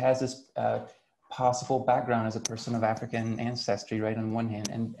she has this possible background as a person of African ancestry, right, on one hand,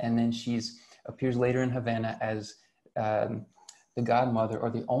 and then appears later in Havana as the godmother or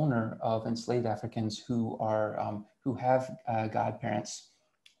the owner of enslaved Africans who have godparents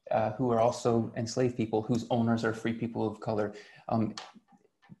who are also enslaved people whose owners are free people of color.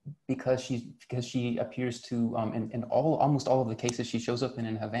 Because she appears to in almost all of the cases she shows up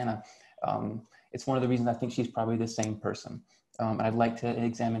in Havana, it's one of the reasons I think she's probably the same person. I'd like to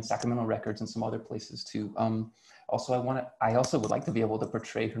examine Sacramento records and some other places too. Also, I also would like to be able to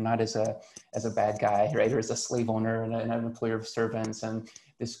portray her not as a bad guy, right, or as a slave owner and an employer of servants and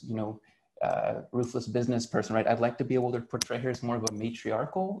this, you know, ruthless business person, right? I'd like to be able to portray her as more of a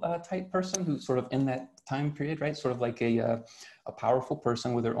matriarchal type person who's sort of in that time period, right? Sort of like a powerful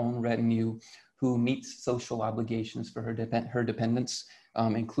person with her own retinue who meets social obligations for her dependents,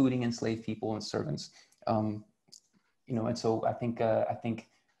 including enslaved people and servants. You know, and so I think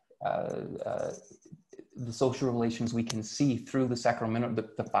the social relations we can see through the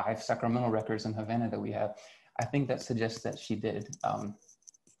the 5 Sacramento records in Havana that we have, I think that suggests that she did.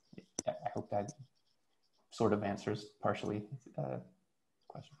 I hope that sort of answers partially the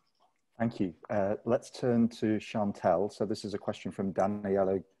question. Thank you. Let's turn to Shantel. So this is a question from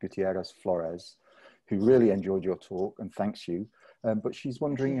Daniela Gutierrez Flores, who really enjoyed your talk and thanks you. But she's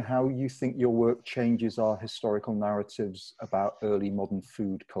wondering how you think your work changes our historical narratives about early modern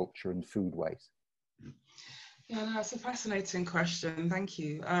food culture and food ways. Yeah, no, that's a fascinating question. Thank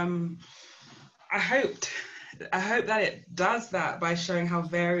you. I hope that it does that by showing how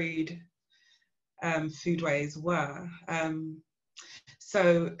varied foodways were.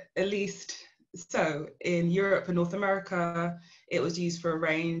 So at least in Europe and North America, it was used for a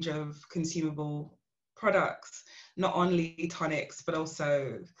range of consumable products, not only tonics, but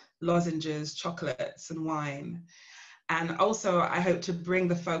also lozenges, chocolates, and wine. And also, I hope to bring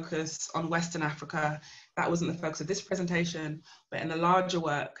the focus on Western Africa. That wasn't the focus of this presentation, but in a larger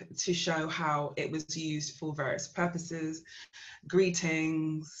work to show how it was used for various purposes,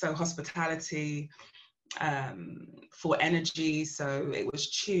 greetings, so hospitality, for energy, so it was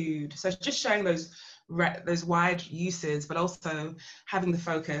chewed. So just showing those wide uses, but also having the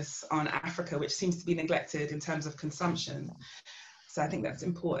focus on Africa, which seems to be neglected in terms of consumption. So I think that's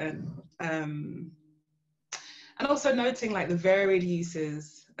important. And also noting like the varied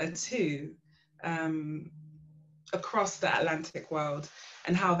uses too, across the Atlantic world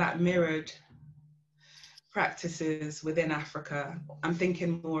and how that mirrored practices within Africa. I'm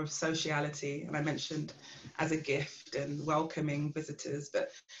thinking more of sociality, and I mentioned as a gift and welcoming visitors,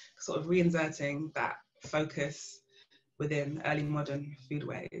 but sort of reinserting that focus within early modern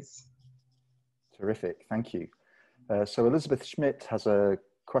foodways. Terrific, thank you. So Elizabeth Schmidt has a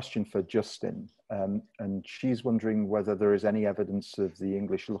question for Justin, and she's wondering whether there is any evidence of the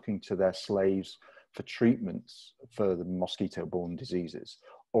English looking to their slaves for treatments for the mosquito-borne diseases,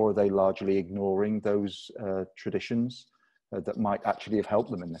 or are they largely ignoring those traditions that might actually have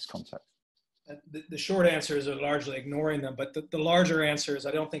helped them in this context? The short answer is they're largely ignoring them, but the larger answer is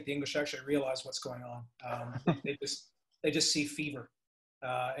I don't think the English actually realize what's going on. They just see fever.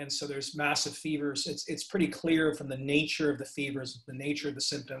 And so there's massive fevers. It's pretty clear from the nature of the fevers, the nature of the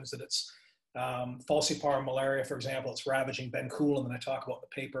symptoms, that it's falciparum malaria, for example. It's ravaging Bencoolen, and I talk about in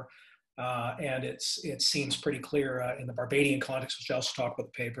the paper. And it seems pretty clear in the Barbadian context, which I also talk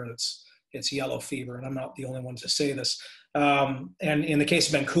about the paper. It's yellow fever, and I'm not the only one to say this. And in the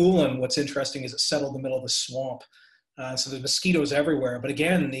case of Bencoolen, what's interesting is it settled in the middle of the swamp. So there's mosquitoes everywhere. But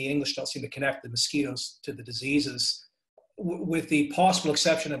again, the English don't seem to connect the mosquitoes to the diseases, with the possible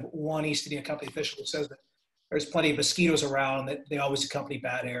exception of one East India Company official who says that there's plenty of mosquitoes around, that they always accompany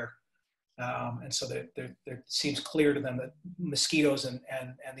bad air. And so there seems clear to them that mosquitoes and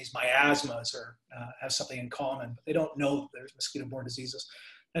these miasmas have something in common, but they don't know that there's mosquito-borne diseases.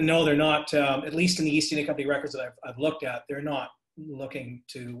 And no, they're not, at least in the East India Company records that I've looked at, they're not looking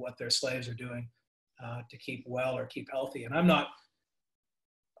to what their slaves are doing to keep well or keep healthy. And I'm not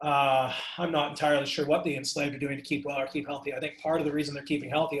entirely sure what the enslaved are doing to keep well or keep healthy. I think part of the reason they're keeping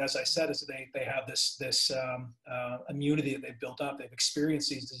healthy, as I said, is that they have this immunity that they've built up. They've experienced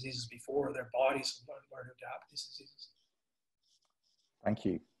these diseases before. Their bodies have learned to adapt to these diseases. Thank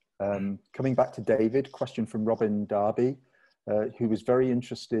you. Coming back to David, question from Robin Darby, who was very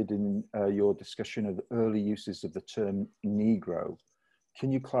interested in your discussion of early uses of the term Negro. Can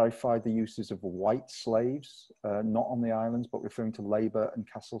you clarify the uses of white slaves, not on the islands, but referring to labor and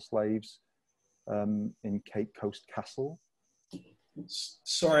castle slaves in Cape Coast Castle?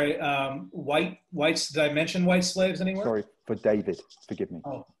 Sorry, whites, did I mention white slaves anywhere? Sorry, for David, forgive me.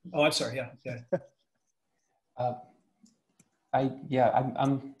 Oh, I'm sorry, yeah.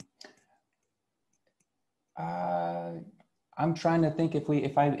 I'm trying to think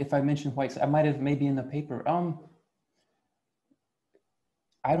if I mentioned whites, I might have maybe in the paper.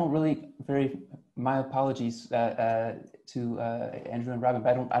 I don't really my apologies to Andrew and Robin,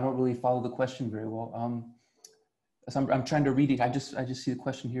 but I don't really follow the question very well. So I'm trying to read it. I just see the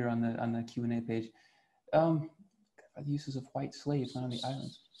question here on the Q&A page. The uses of white slaves on the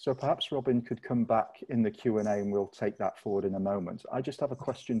islands. So perhaps Robin could come back in the Q&A and we'll take that forward in a moment. I just have a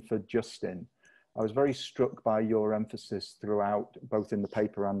question for Justin. I was very struck by your emphasis throughout, both in the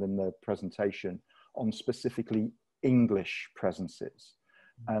paper and in the presentation, on specifically English presences.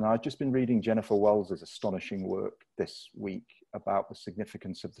 And I've just been reading Jennifer Wells's astonishing work this week about the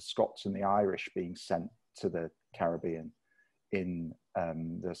significance of the Scots and the Irish being sent to the Caribbean in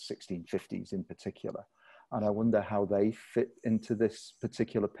the 1650s in particular. And I wonder how they fit into this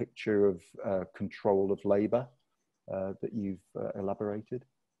particular picture of control of labor that you've elaborated.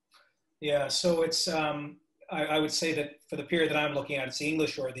 Yeah, so it's, I would say that for the period that I'm looking at, it's the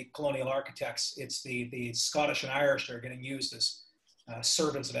English or the colonial architects. It's the Scottish and Irish that are getting used as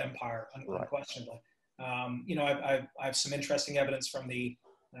servants of empire, unquestionably. You know, I have some interesting evidence from the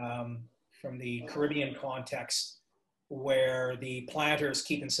Caribbean context, where the planters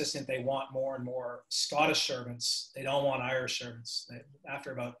keep insisting they want more and more Scottish servants. They don't want Irish servants.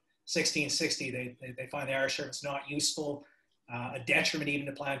 After about 1660, they find the Irish servants not useful, a detriment even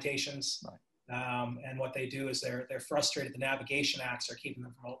to plantations. Right. And what they do is they're frustrated. The navigation acts are keeping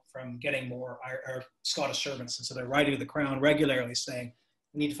them from getting more Scottish servants. And so they're writing to the Crown regularly saying,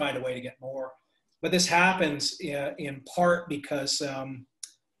 we need to find a way to get more. But this happens in part because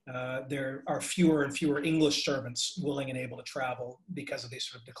there are fewer and fewer English servants willing and able to travel because of these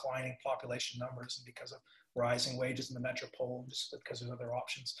sort of declining population numbers and because of rising wages in the metropole, just because there's other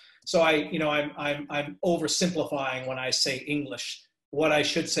options. So I'm oversimplifying when I say English. What I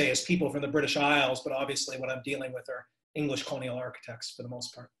should say is people from the British Isles, but obviously what I'm dealing with are English colonial architects for the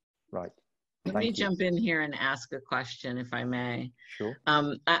most part. Right. Let me jump in here and ask a question, if I may. Sure.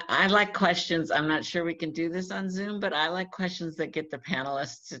 I like questions. I'm not sure we can do this on Zoom, but I like questions that get the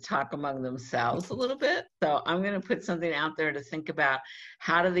panelists to talk among themselves a little bit. So I'm going to put something out there to think about.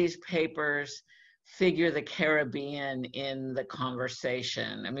 How do these papers figure the Caribbean in the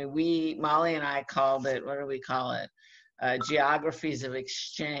conversation? I mean, Molly and I called it, what do we call it? Geographies of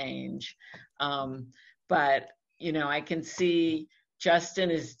exchange. But, you know, I can see Justin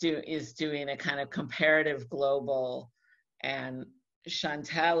is doing a kind of comparative global, and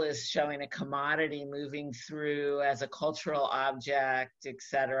Shantel is showing a commodity moving through as a cultural object,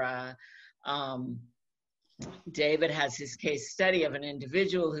 etc. David has his case study of an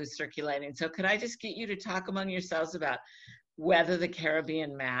individual who's circulating. So could I just get you to talk among yourselves about whether the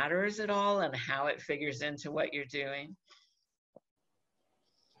Caribbean matters at all and how it figures into what you're doing?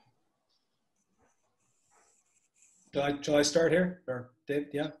 Shall I start here, or Dave?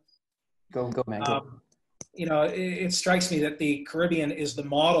 Yeah. Go, man. Go. You know, it strikes me that the Caribbean is the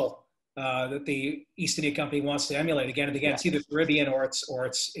model that the East India Company wants to emulate again and again. Yeah. It's either Caribbean or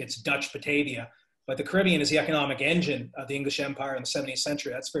it's Dutch Batavia. But the Caribbean is the economic engine of the English Empire in the 17th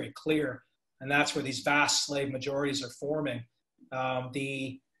century. That's very clear, and that's where these vast slave majorities are forming.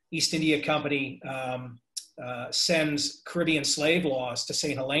 The East India Company sends Caribbean slave laws to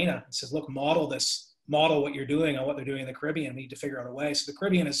St. Helena and says, "Look, model what you're doing on what they're doing in the Caribbean. We need to figure out a way." So the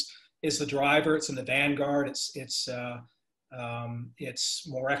Caribbean is the driver. It's in the vanguard. It's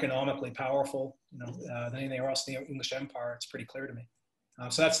more economically powerful, you know, than anything else in the English Empire. It's pretty clear to me.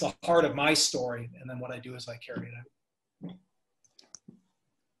 So that's the heart of my story, and then what I do is I carry it out.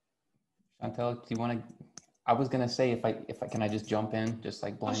 Shantel, do you want to? I was gonna say if I can I just jump in, just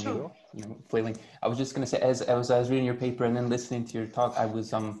like blindly, sure. You know, flailing. I was just gonna say as I was reading your paper and then listening to your talk, I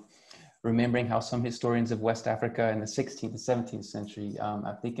was remembering how some historians of West Africa in the 16th and 17th century,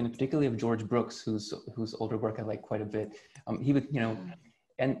 I'm thinking particularly of George Brooks, whose older work I like quite a bit. He would,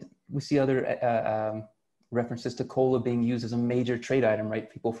 and we see other references to Kola being used as a major trade item, right?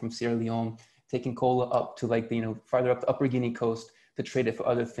 People from Sierra Leone taking Kola up to like, farther up the Upper Guinea coast to trade it for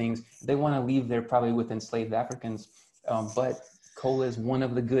other things. They want to leave there probably with enslaved Africans, but Kola is one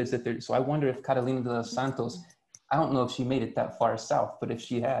of the goods that they're, so I wonder if Catalina de los Santos, I don't know if she made it that far south, but if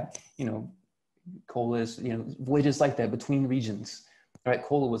she had, Kola is, voyages like that between regions, right?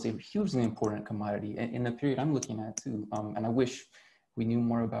 Kola was a hugely important commodity in the period I'm looking at too. And I wish we knew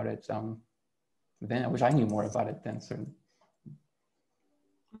more about it then. I wish I knew more about it then, certainly.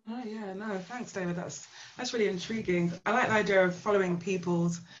 Oh yeah, no, thanks, David. That's really intriguing. I like the idea of following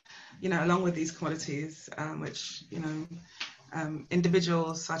people's, along with these commodities, which,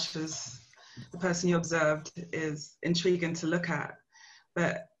 individuals such as the person you observed is intriguing to look at.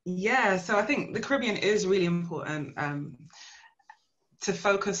 But yeah, so I think the Caribbean is really important to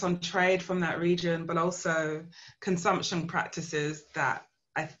focus on trade from that region, but also consumption practices that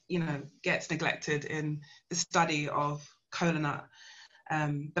gets neglected in the study of kola nut.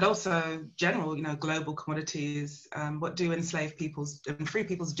 But also general, global commodities. What do enslaved peoples and free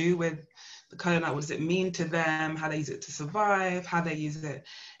peoples do with the kola nut? What does it mean to them? How they use it to survive? How they use it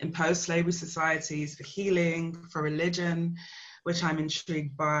in post-slavery societies for healing, for religion, which I'm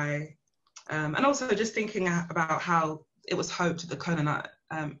intrigued by. And also just thinking about how it was hoped that the kola nut,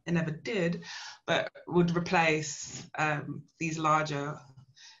 it never did, but would replace these larger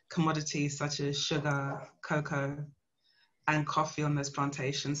commodities such as sugar, cocoa, and coffee on those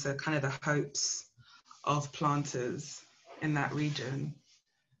plantations. So kind of the hopes of planters in that region.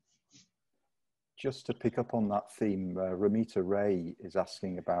 Just to pick up on that theme, Ramita Ray is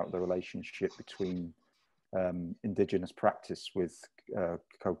asking about the relationship between indigenous practice with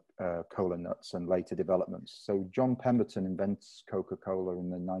kola nuts and later developments. So John Pemberton invents Coca-Cola in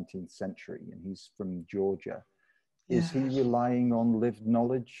the 19th century, and he's from Georgia. Is he relying on lived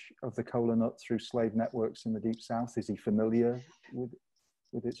knowledge of the kola nut through slave networks in the Deep South? Is he familiar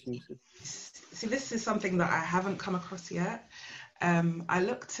with its uses? See, this is something that I haven't come across yet. I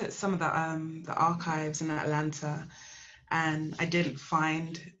looked at some of the archives in Atlanta, and I didn't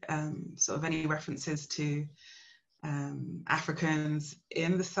find sort of any references to Africans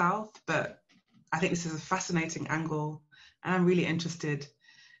in the South, but I think this is a fascinating angle, and I'm really interested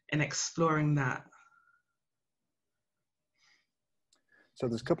in exploring that. So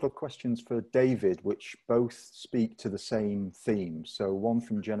there's a couple of questions for David, which both speak to the same theme. So one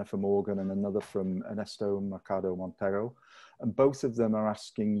from Jennifer Morgan and another from Ernesto Mercado Montero. And both of them are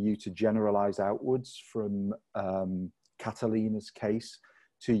asking you to generalize outwards from Catalina's case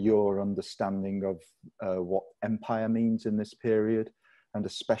to your understanding of what empire means in this period, and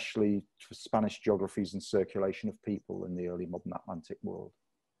especially for Spanish geographies and circulation of people in the early modern Atlantic world.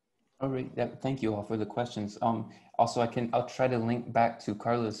 All right, yeah, thank you all for the questions. Also, I'll try to link back to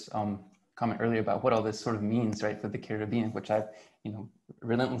Carla's comment earlier about what all this sort of means, right, for the Caribbean, which I've,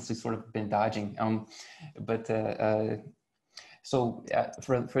 relentlessly sort of been dodging. So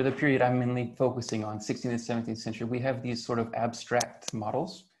for the period I'm mainly focusing on, 16th and 17th century, we have these sort of abstract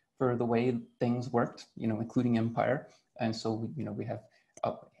models for the way things worked, including empire. And so, we have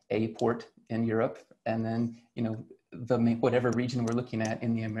a port in Europe, and then, whatever region we're looking at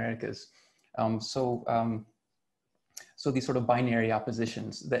in the Americas. So these sort of binary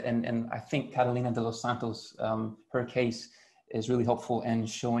oppositions that, and I think Catalina de los Santos, her case is really helpful in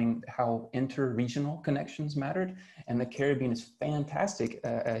showing how inter-regional connections mattered. And the Caribbean is fantastic,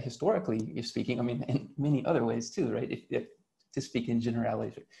 historically speaking, I mean, in many other ways too, right? If to speak in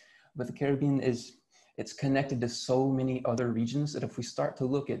generality, but the Caribbean it's connected to so many other regions that if we start to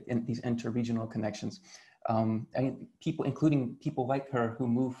look at these inter-regional connections, people, including people like her who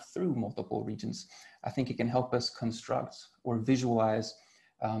move through multiple regions, I think it can help us construct or visualize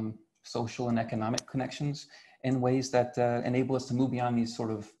social and economic connections in ways that enable us to move beyond these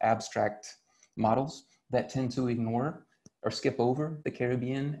sort of abstract models that tend to ignore or skip over the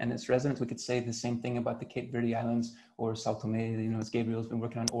Caribbean and its residents. We could say the same thing about the Cape Verde Islands or Sao Tome, as Gabriel's been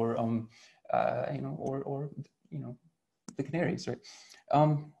working on, or the Canaries, right?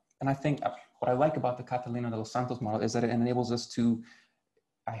 And I think what I like about the Catalina de los Santos model is that it enables us to,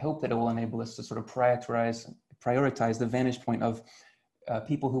 I hope that it will enable us to sort of prioritize the vantage point of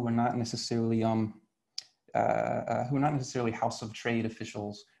people who are not necessarily House of Trade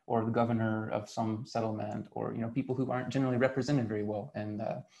officials or the governor of some settlement, or people who aren't generally represented very well, and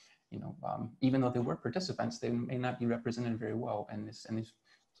even though they were participants, they may not be represented very well in these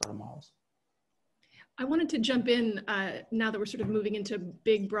sort of models. I wanted to jump in now that we're sort of moving into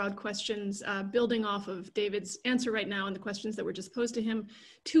big, broad questions, building off of David's answer right now and the questions that were just posed to him.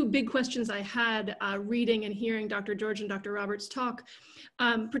 Two big questions I had reading and hearing Dr. George and Dr. Roberts talk,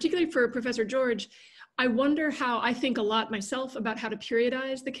 particularly for Professor George. I wonder how, I think a lot myself about how to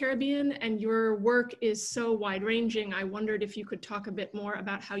periodize the Caribbean, and your work is so wide-ranging. I wondered if you could talk a bit more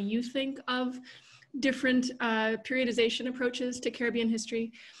about how you think of different periodization approaches to Caribbean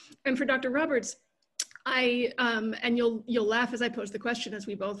history. And for Dr. Roberts, and you'll laugh as I pose the question, as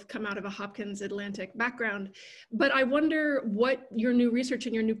we both come out of a Hopkins Atlantic background, but I wonder what your new research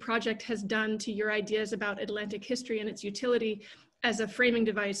and your new project has done to your ideas about Atlantic history and its utility as a framing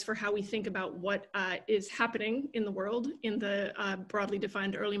device for how we think about what is happening in the world in the broadly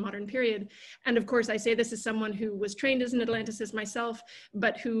defined early modern period. And of course, I say this as someone who was trained as an Atlanticist myself,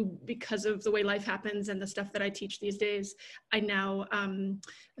 but who, because of the way life happens and the stuff that I teach these days, I now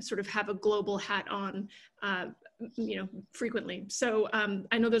sort of have a global hat on, frequently. So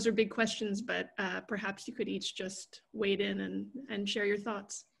I know those are big questions, but perhaps you could each just wade in and share your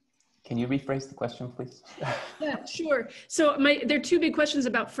thoughts. Can you rephrase the question, please? Yeah, sure. So there are two big questions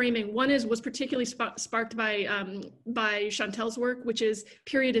about framing. One was particularly sparked by Shantel's work, which is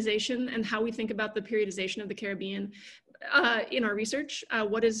periodization and how we think about the periodization of the Caribbean in our research.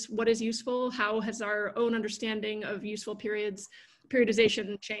 What is useful? How has our own understanding of useful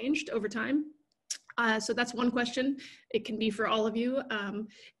periodization changed over time? So that's one question. It can be for all of you.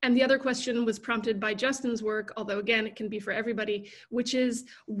 And the other question was prompted by Justin's work, although again, it can be for everybody, which is,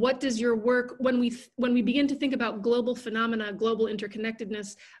 what does your work, when we begin to think about global phenomena, global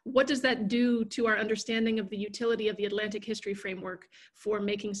interconnectedness, what does that do to our understanding of the utility of the Atlantic history framework for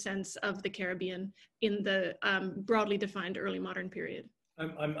making sense of the Caribbean in the broadly defined early modern period?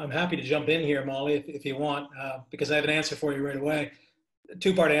 I'm happy to jump in here, Molly, if you want, because I have an answer for you right away.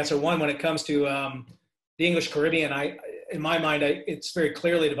 Two-part answer. One, when it comes to the English Caribbean, in my mind, it's very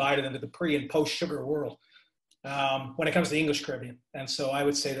clearly divided into the pre and post-sugar world when it comes to the English Caribbean. And so I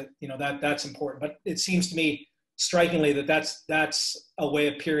would say that, that's important. But it seems to me strikingly that that's a way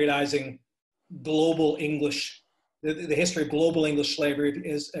of periodizing global English, the history of global English slavery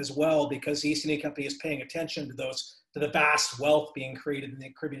is as well, because the East India Company is paying attention to the vast wealth being created in the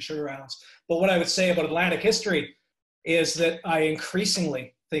Caribbean sugar islands. But what I would say about Atlantic history is that I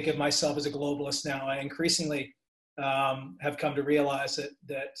increasingly think of myself as a globalist now. I increasingly have come to realize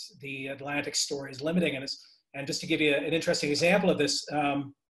that the Atlantic story is limiting. And just to give you an interesting example of this,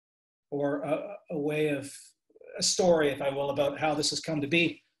 or a story, if I will, about how this has come to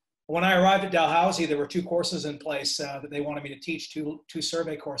be. When I arrived at Dalhousie, there were two courses in place that they wanted me to teach, two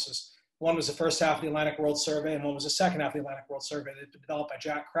survey courses. One was the first half of the Atlantic World Survey, and one was the second half of the Atlantic World Survey that had been developed by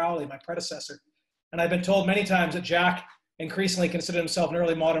Jack Crowley, my predecessor. And I've been told many times that Jack increasingly considered himself an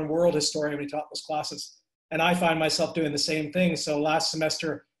early modern world historian when he taught those classes. And I find myself doing the same thing. So last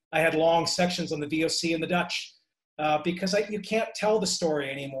semester, I had long sections on the VOC and the Dutch because you can't tell the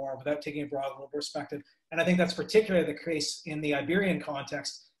story anymore without taking a broad global perspective. And I think that's particularly the case in the Iberian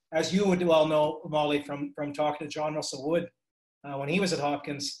context. As you would well know, Molly, from talking to John Russell Wood when he was at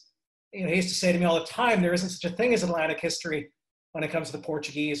Hopkins, he used to say to me all the time, there isn't such a thing as Atlantic history when it comes to the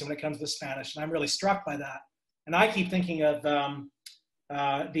Portuguese and when it comes to the Spanish. And I'm really struck by that. And I keep thinking of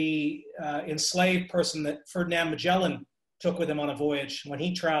the enslaved person that Ferdinand Magellan took with him on a voyage when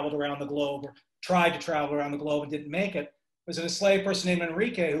he traveled around the globe, or tried to travel around the globe and didn't make it. Was an enslaved person named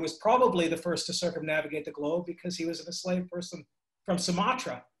Enrique, who was probably the first to circumnavigate the globe because he was an enslaved person from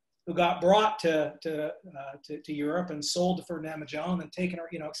Sumatra who got brought to Europe and sold to Ferdinand Magellan and taken,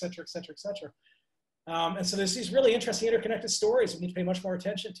 et cetera, et cetera, et cetera. And so there's these really interesting interconnected stories we need to pay much more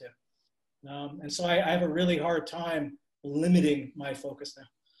attention to. And so I have a really hard time limiting my focus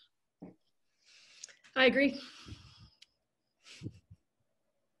now. I agree.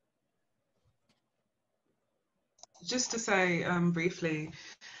 Just to say briefly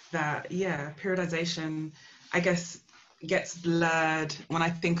that, yeah, periodization, I guess, gets blurred when I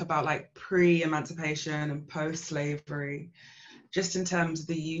think about like pre-emancipation and post-slavery, just in terms of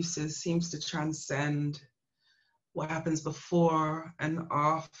the uses, seems to transcend what happens before and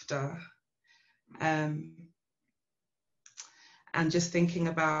after. And just thinking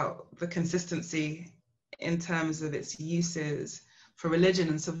about the consistency in terms of its uses for religion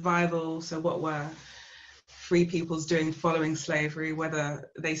and survival. So what were free peoples doing following slavery, whether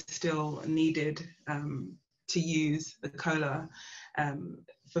they still needed to use the Kola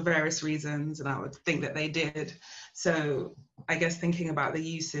for various reasons, and I would think that they did. So I guess thinking about the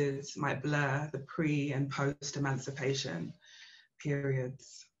uses might blur the pre and post-emancipation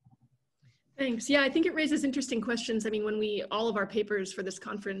periods. Thanks. Yeah, I think it raises interesting questions. I mean, when all of our papers for this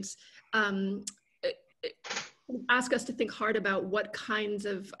conference, ask us to think hard about what kinds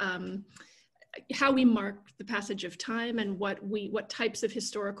of, how we mark the passage of time and what types of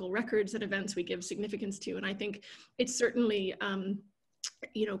historical records and events we give significance to. And I think it's certainly,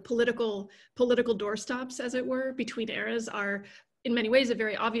 you know, political doorstops, as it were, between eras are in many ways a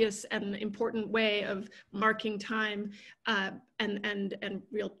very obvious and important way of marking time and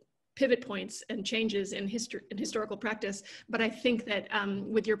real pivot points and changes in historical practice. But I think that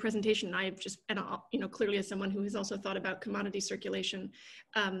with your presentation, I've just, and you know, clearly as someone who has also thought about commodity circulation,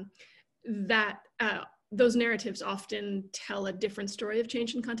 that those narratives often tell a different story of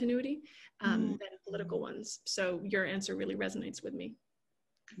change and continuity than political ones. So your answer really resonates with me.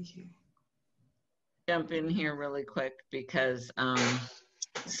 Thank you. Jump in here really quick because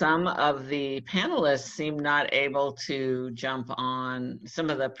some of the panelists seem not able to jump on, some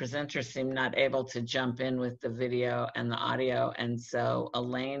of the presenters seem not able to jump in with the video and the audio. And so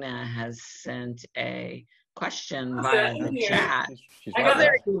Elena has sent a question via the chat.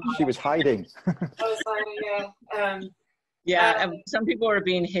 She was hiding. I was hiding, yeah. Some people are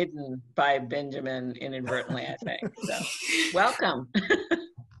being hidden by Benjamin inadvertently, I think. So welcome.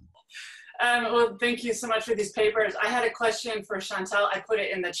 Well, thank you so much for these papers. I had a question for Shantel. I put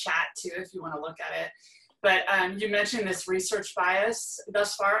it in the chat too, if you want to look at it. But you mentioned this research bias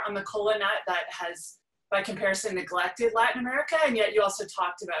thus far on the Kola nut that has, by comparison, neglected Latin America, and yet you also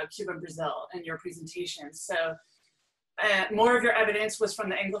talked about Cuba and Brazil in your presentation. So more of your evidence was from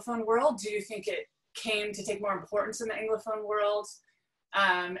the Anglophone world. Do you think it came to take more importance in the Anglophone world?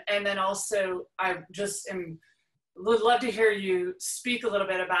 And then also, I just would love to hear you speak a little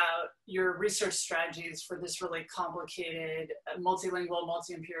bit about your research strategies for this really complicated, multilingual,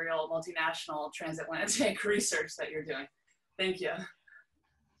 multi-imperial, multinational, transatlantic research that you're doing. Thank you.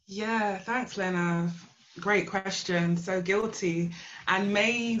 Yeah, thanks, Lena. Great question. So guilty, and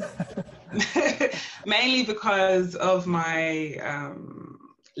mainly because of my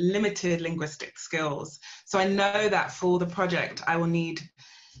limited linguistic skills. So I know that for the project, I will need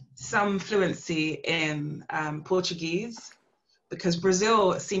some fluency in Portuguese, because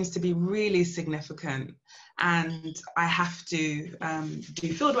Brazil seems to be really significant, and I have to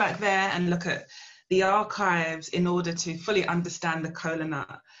do fieldwork there and look at the archives in order to fully understand the Kola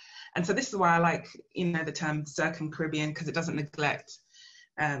nut. And so this is why I like, you know, the term circum-Caribbean, because it doesn't neglect,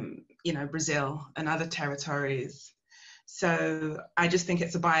 you know, Brazil and other territories. So I just think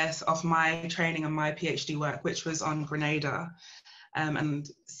it's a bias of my training and my PhD work, which was on Grenada. And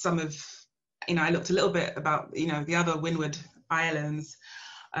some of, you know, I looked a little bit about, you know, the other Windward Islands,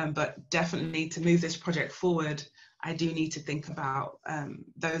 but definitely to move this project forward, I do need to think about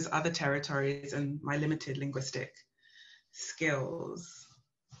those other territories and my limited linguistic skills.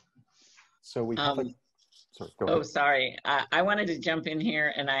 So we have sorry, go ahead. Oh, sorry. I wanted to jump in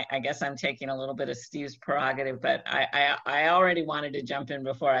here, and I guess I'm taking a little bit of Steve's prerogative, but I already wanted to jump in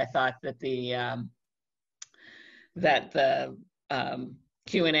before I thought that the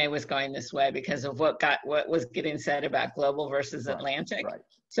Q&A was going this way because of what was getting said about global versus Atlantic. Right.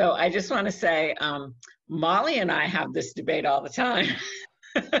 So I just want to say, Molly and I have this debate all the time.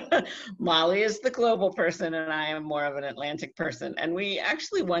 Molly is the global person and I am more of an Atlantic person. And we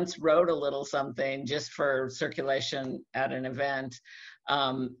actually once wrote a little something just for circulation at an event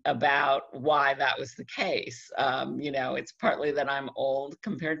about why that was the case. You know, it's partly that I'm old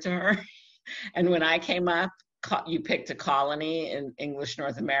compared to her. And when I came up, you picked a colony in English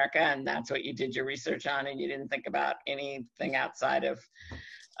North America, and that's what you did your research on, and you didn't think about anything outside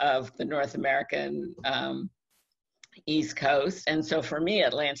of the North American East Coast. And so for me,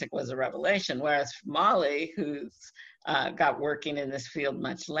 Atlantic was a revelation, whereas Molly, who's got working in this field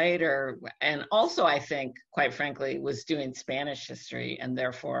much later, and also I think, quite frankly, was doing Spanish history, and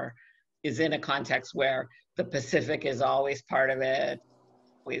therefore is in a context where the Pacific is always part of it,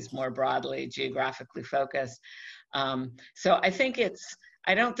 always more broadly geographically focused. So I think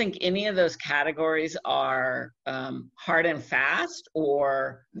I don't think any of those categories are hard and fast,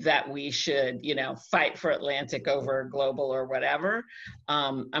 or that we should, you know, fight for Atlantic over global or whatever.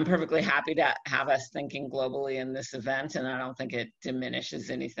 I'm perfectly happy to have us thinking globally in this event, and I don't think it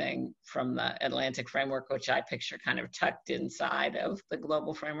diminishes anything from the Atlantic framework, which I picture kind of tucked inside of the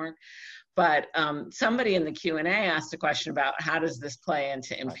global framework. But somebody in the Q&A asked a question about how does this play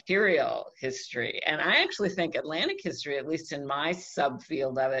into imperial history? And I actually think Atlantic history, at least in my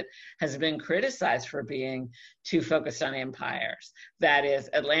subfield of it, has been criticized for being too focused on empires. That is,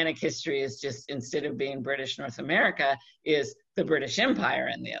 Atlantic history is just, instead of being British North America, is the British Empire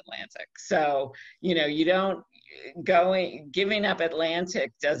in the Atlantic. So, you know, you don't, giving up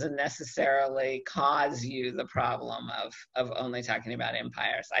Atlantic doesn't necessarily cause you the problem of only talking about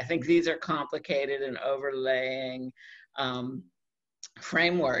empires. I think these are complicated and overlaying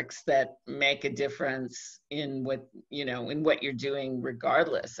frameworks that make a difference in what, in what you're doing,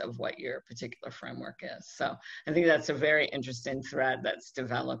 regardless of what your particular framework is. So I think that's a very interesting thread that's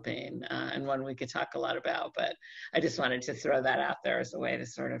developing, and one we could talk a lot about, but I just wanted to throw that out there as a way to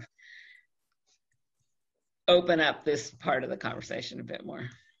sort of open up this part of the conversation a bit more.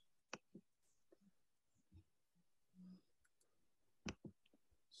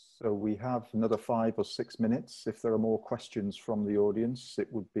 So we have another 5 or 6 minutes. If there are more questions from the audience, it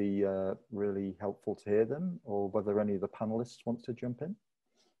would be really helpful to hear them, or whether any of the panelists want to jump in.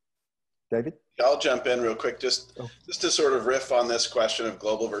 David? I'll jump in real quick, just to sort of riff on this question of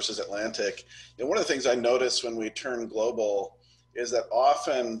global versus Atlantic. One of the things I notice when we turn global is that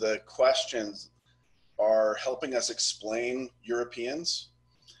often the questions are helping us explain Europeans,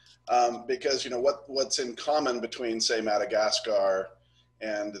 because what's in common between, say, Madagascar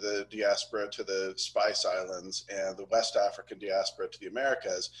and the diaspora to the Spice Islands and the West African diaspora to the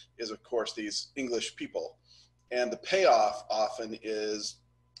Americas is, of course, these English people. And the payoff often is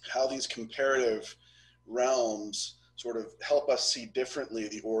how these comparative realms sort of help us see differently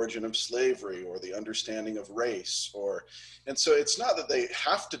the origin of slavery or the understanding of race, and so it's not that they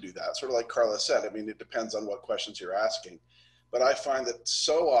have to do that, sort of like Carla said. I mean, it depends on what questions you're asking. But I find that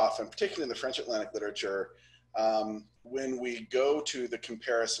so often, particularly in the French Atlantic literature, when we go to the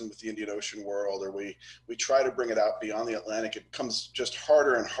comparison with the Indian Ocean world, or we try to bring it out beyond the Atlantic, it becomes just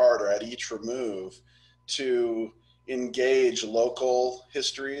harder and harder at each remove to engage local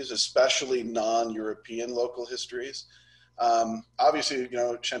histories, especially non-European local histories. Obviously,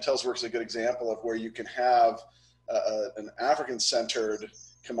 Shantel's work is a good example of where you can have an African-centered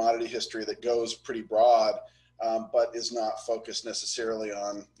commodity history that goes pretty broad, but is not focused necessarily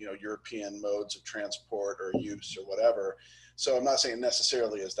on European modes of transport or use or whatever. So I'm not saying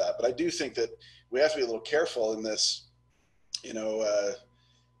necessarily is that, but I do think that we have to be a little careful in this,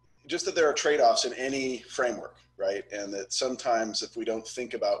 just that there are trade-offs in any framework, right? And that sometimes if we don't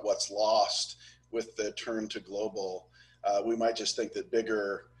think about what's lost with the turn to global, we might just think that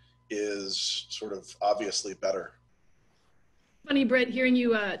bigger is sort of obviously better. Funny, Britt, hearing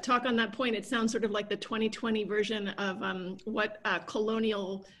you talk on that point, it sounds sort of like the 2020 version of what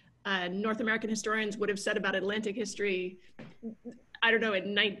colonial North American historians would have said about Atlantic history, I don't know,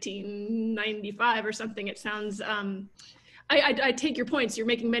 in 1995 or something. It sounds, I take your points. You're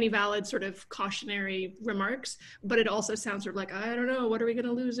making many valid sort of cautionary remarks, but it also sounds sort of like, I don't know, what are we going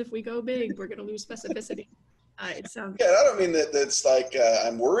to lose if we go big? We're going to lose specificity. It sounds. Yeah, I don't mean that that's like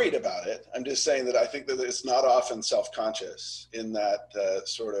I'm worried about it. I'm just saying that I think that it's not often self-conscious in that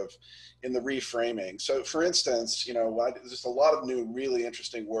sort of in the reframing. So, for instance, there's a lot of new, really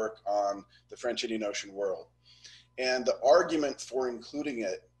interesting work on the French Indian Ocean world, and the argument for including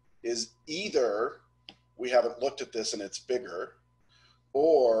it is either we haven't looked at this and it's bigger,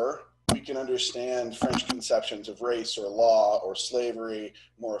 or we can understand French conceptions of race or law or slavery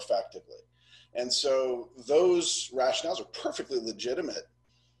more effectively. And so those rationales are perfectly legitimate,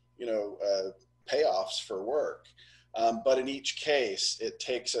 payoffs for work. But in each case, it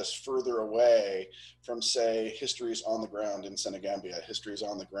takes us further away from, say, histories on the ground in Senegambia, histories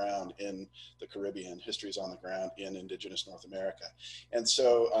on the ground in the Caribbean, histories on the ground in indigenous North America. And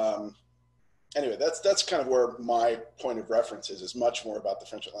so anyway, that's kind of where my point of reference is much more about the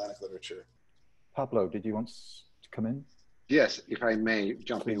French Atlantic literature. Pablo, did you want to come in? Yes, if I may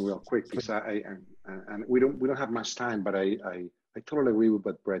jump in real quick, because and we don't have much time, but I totally agree with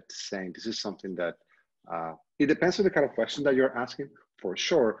what Brett's saying. This is something that it depends on the kind of question that you're asking, for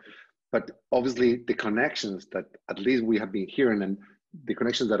sure, but obviously the connections that at least we have been hearing, and the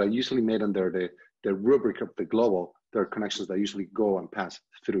connections that are usually made under the rubric of the global, there are connections that usually go and pass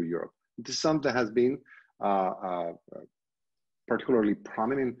through Europe. This is something that has been particularly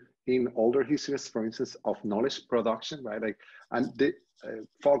prominent in older histories, for instance, of knowledge production, right? Like, and the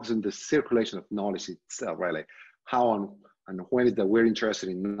focus on the circulation of knowledge itself, right? Like how and when is that we're interested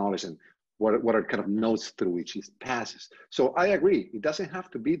in knowledge, and what are kind of nodes through which it passes. So I agree, it doesn't have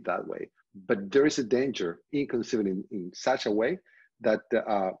to be that way, but there is a danger in conceiving in such a way that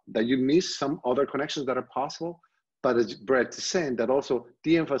that you miss some other connections that are possible. But as Brett is saying, that also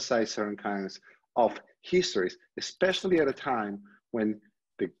de-emphasize certain kinds of histories, especially at a time when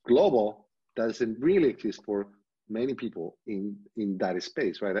the global doesn't really exist for many people in that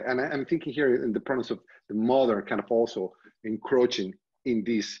space, right? And I'm thinking here in the terms of the modern kind of also encroaching in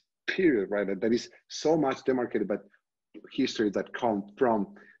this period, right? That is so much demarcated by history that come from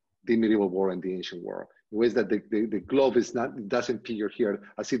the medieval world and the ancient world. ways that the globe doesn't figure here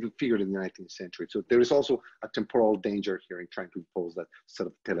as it figured in the 19th century. So there is also a temporal danger here in trying to impose that sort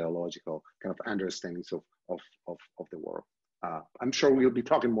of teleological kind of understandings of the world. I'm sure we'll be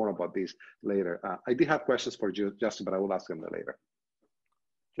talking more about this later. I did have questions for Justin, but I will ask them later.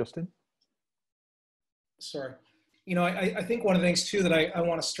 Justin? Sorry. You know, I think one of the things too that I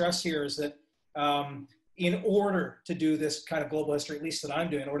want to stress here is that in order to do this kind of global history, at least that I'm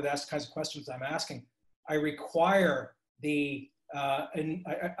doing, in order to ask the kinds of questions I'm asking, I require and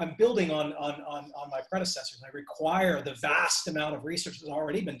I'm building on my predecessors. I require the vast amount of research that's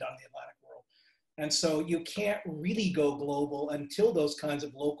already been done in the Atlantic world. And so you can't really go global until those kinds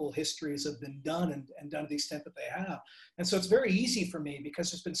of local histories have been done and done to the extent that they have. And so it's very easy for me,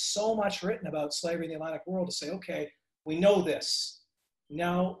 because there's been so much written about slavery in the Atlantic world, to say, okay, we know this.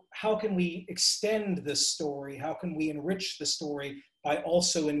 Now, how can we extend this story? How can we enrich the story by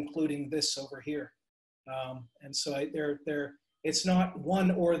also including this over here? And so it's not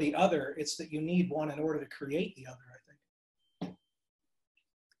one or the other, it's that you need one in order to create the other, I think.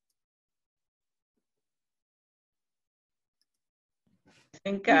 I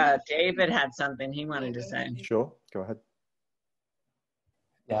think David had something he wanted to say. Sure, go ahead.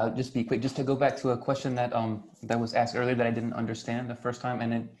 Yeah, I'll just be quick, just to go back to a question that that was asked earlier that I didn't understand the first time,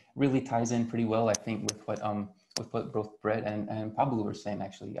 and it really ties in pretty well, I think, with what both Brett and Pablo were saying,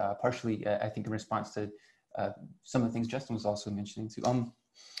 actually, partially, I think, in response to some of the things Justin was also mentioning too.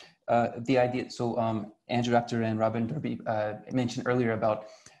 The idea, so Andrew Apter and Robin Derby mentioned earlier about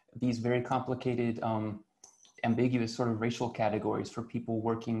these very complicated, ambiguous sort of racial categories for people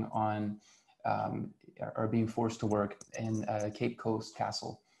working on are being forced to work in Cape Coast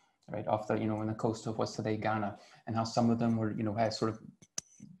Castle, right, off the, on the coast of what's today Ghana, and how some of them were, had sort of,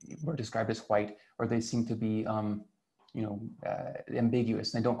 were described as white, or they seem to be,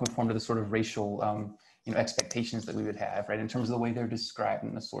 ambiguous, and they don't conform to the sort of racial, expectations that we would have, right, in terms of the way they're described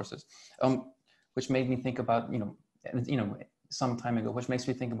in the sources, which made me think about, some time ago, which makes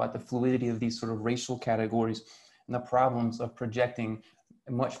me think about the fluidity of these sort of racial categories and the problems of projecting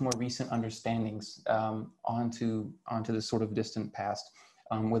much more recent understandings onto the sort of distant past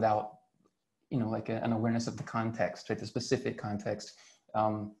without, like an awareness of the context, right, the specific context.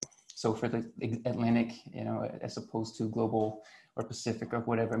 So for the Atlantic, as opposed to global or Pacific or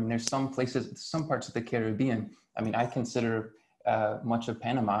whatever, I mean, there's some places, some parts of the Caribbean, I mean, I consider much of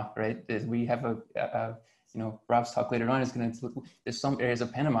Panama, right? We have Rob's talk later on is going to, there's some areas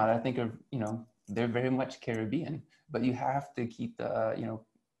of Panama that I think are, they're very much Caribbean, but you have to keep the,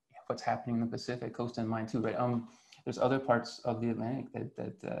 what's happening in the Pacific coast in mind too, right? There's other parts of the Atlantic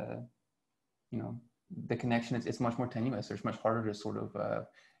that the connection is, it's much more tenuous. It's much harder to sort of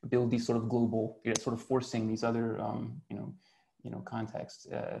build these sort of global, sort of forcing these other, contexts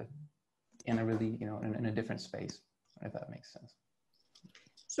in a really, in a different space, if that makes sense.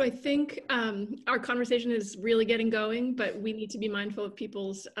 So I think our conversation is really getting going, but we need to be mindful of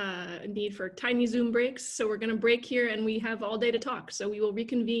people's need for tiny Zoom breaks. So we're going to break here, and we have all day to talk. So we will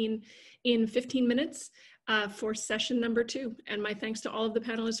reconvene in 15 minutes for session number 2. And my thanks to all of the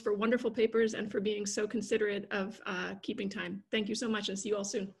panelists for wonderful papers and for being so considerate of keeping time. Thank you so much, and see you all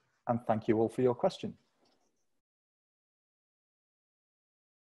soon. And thank you all for your questions.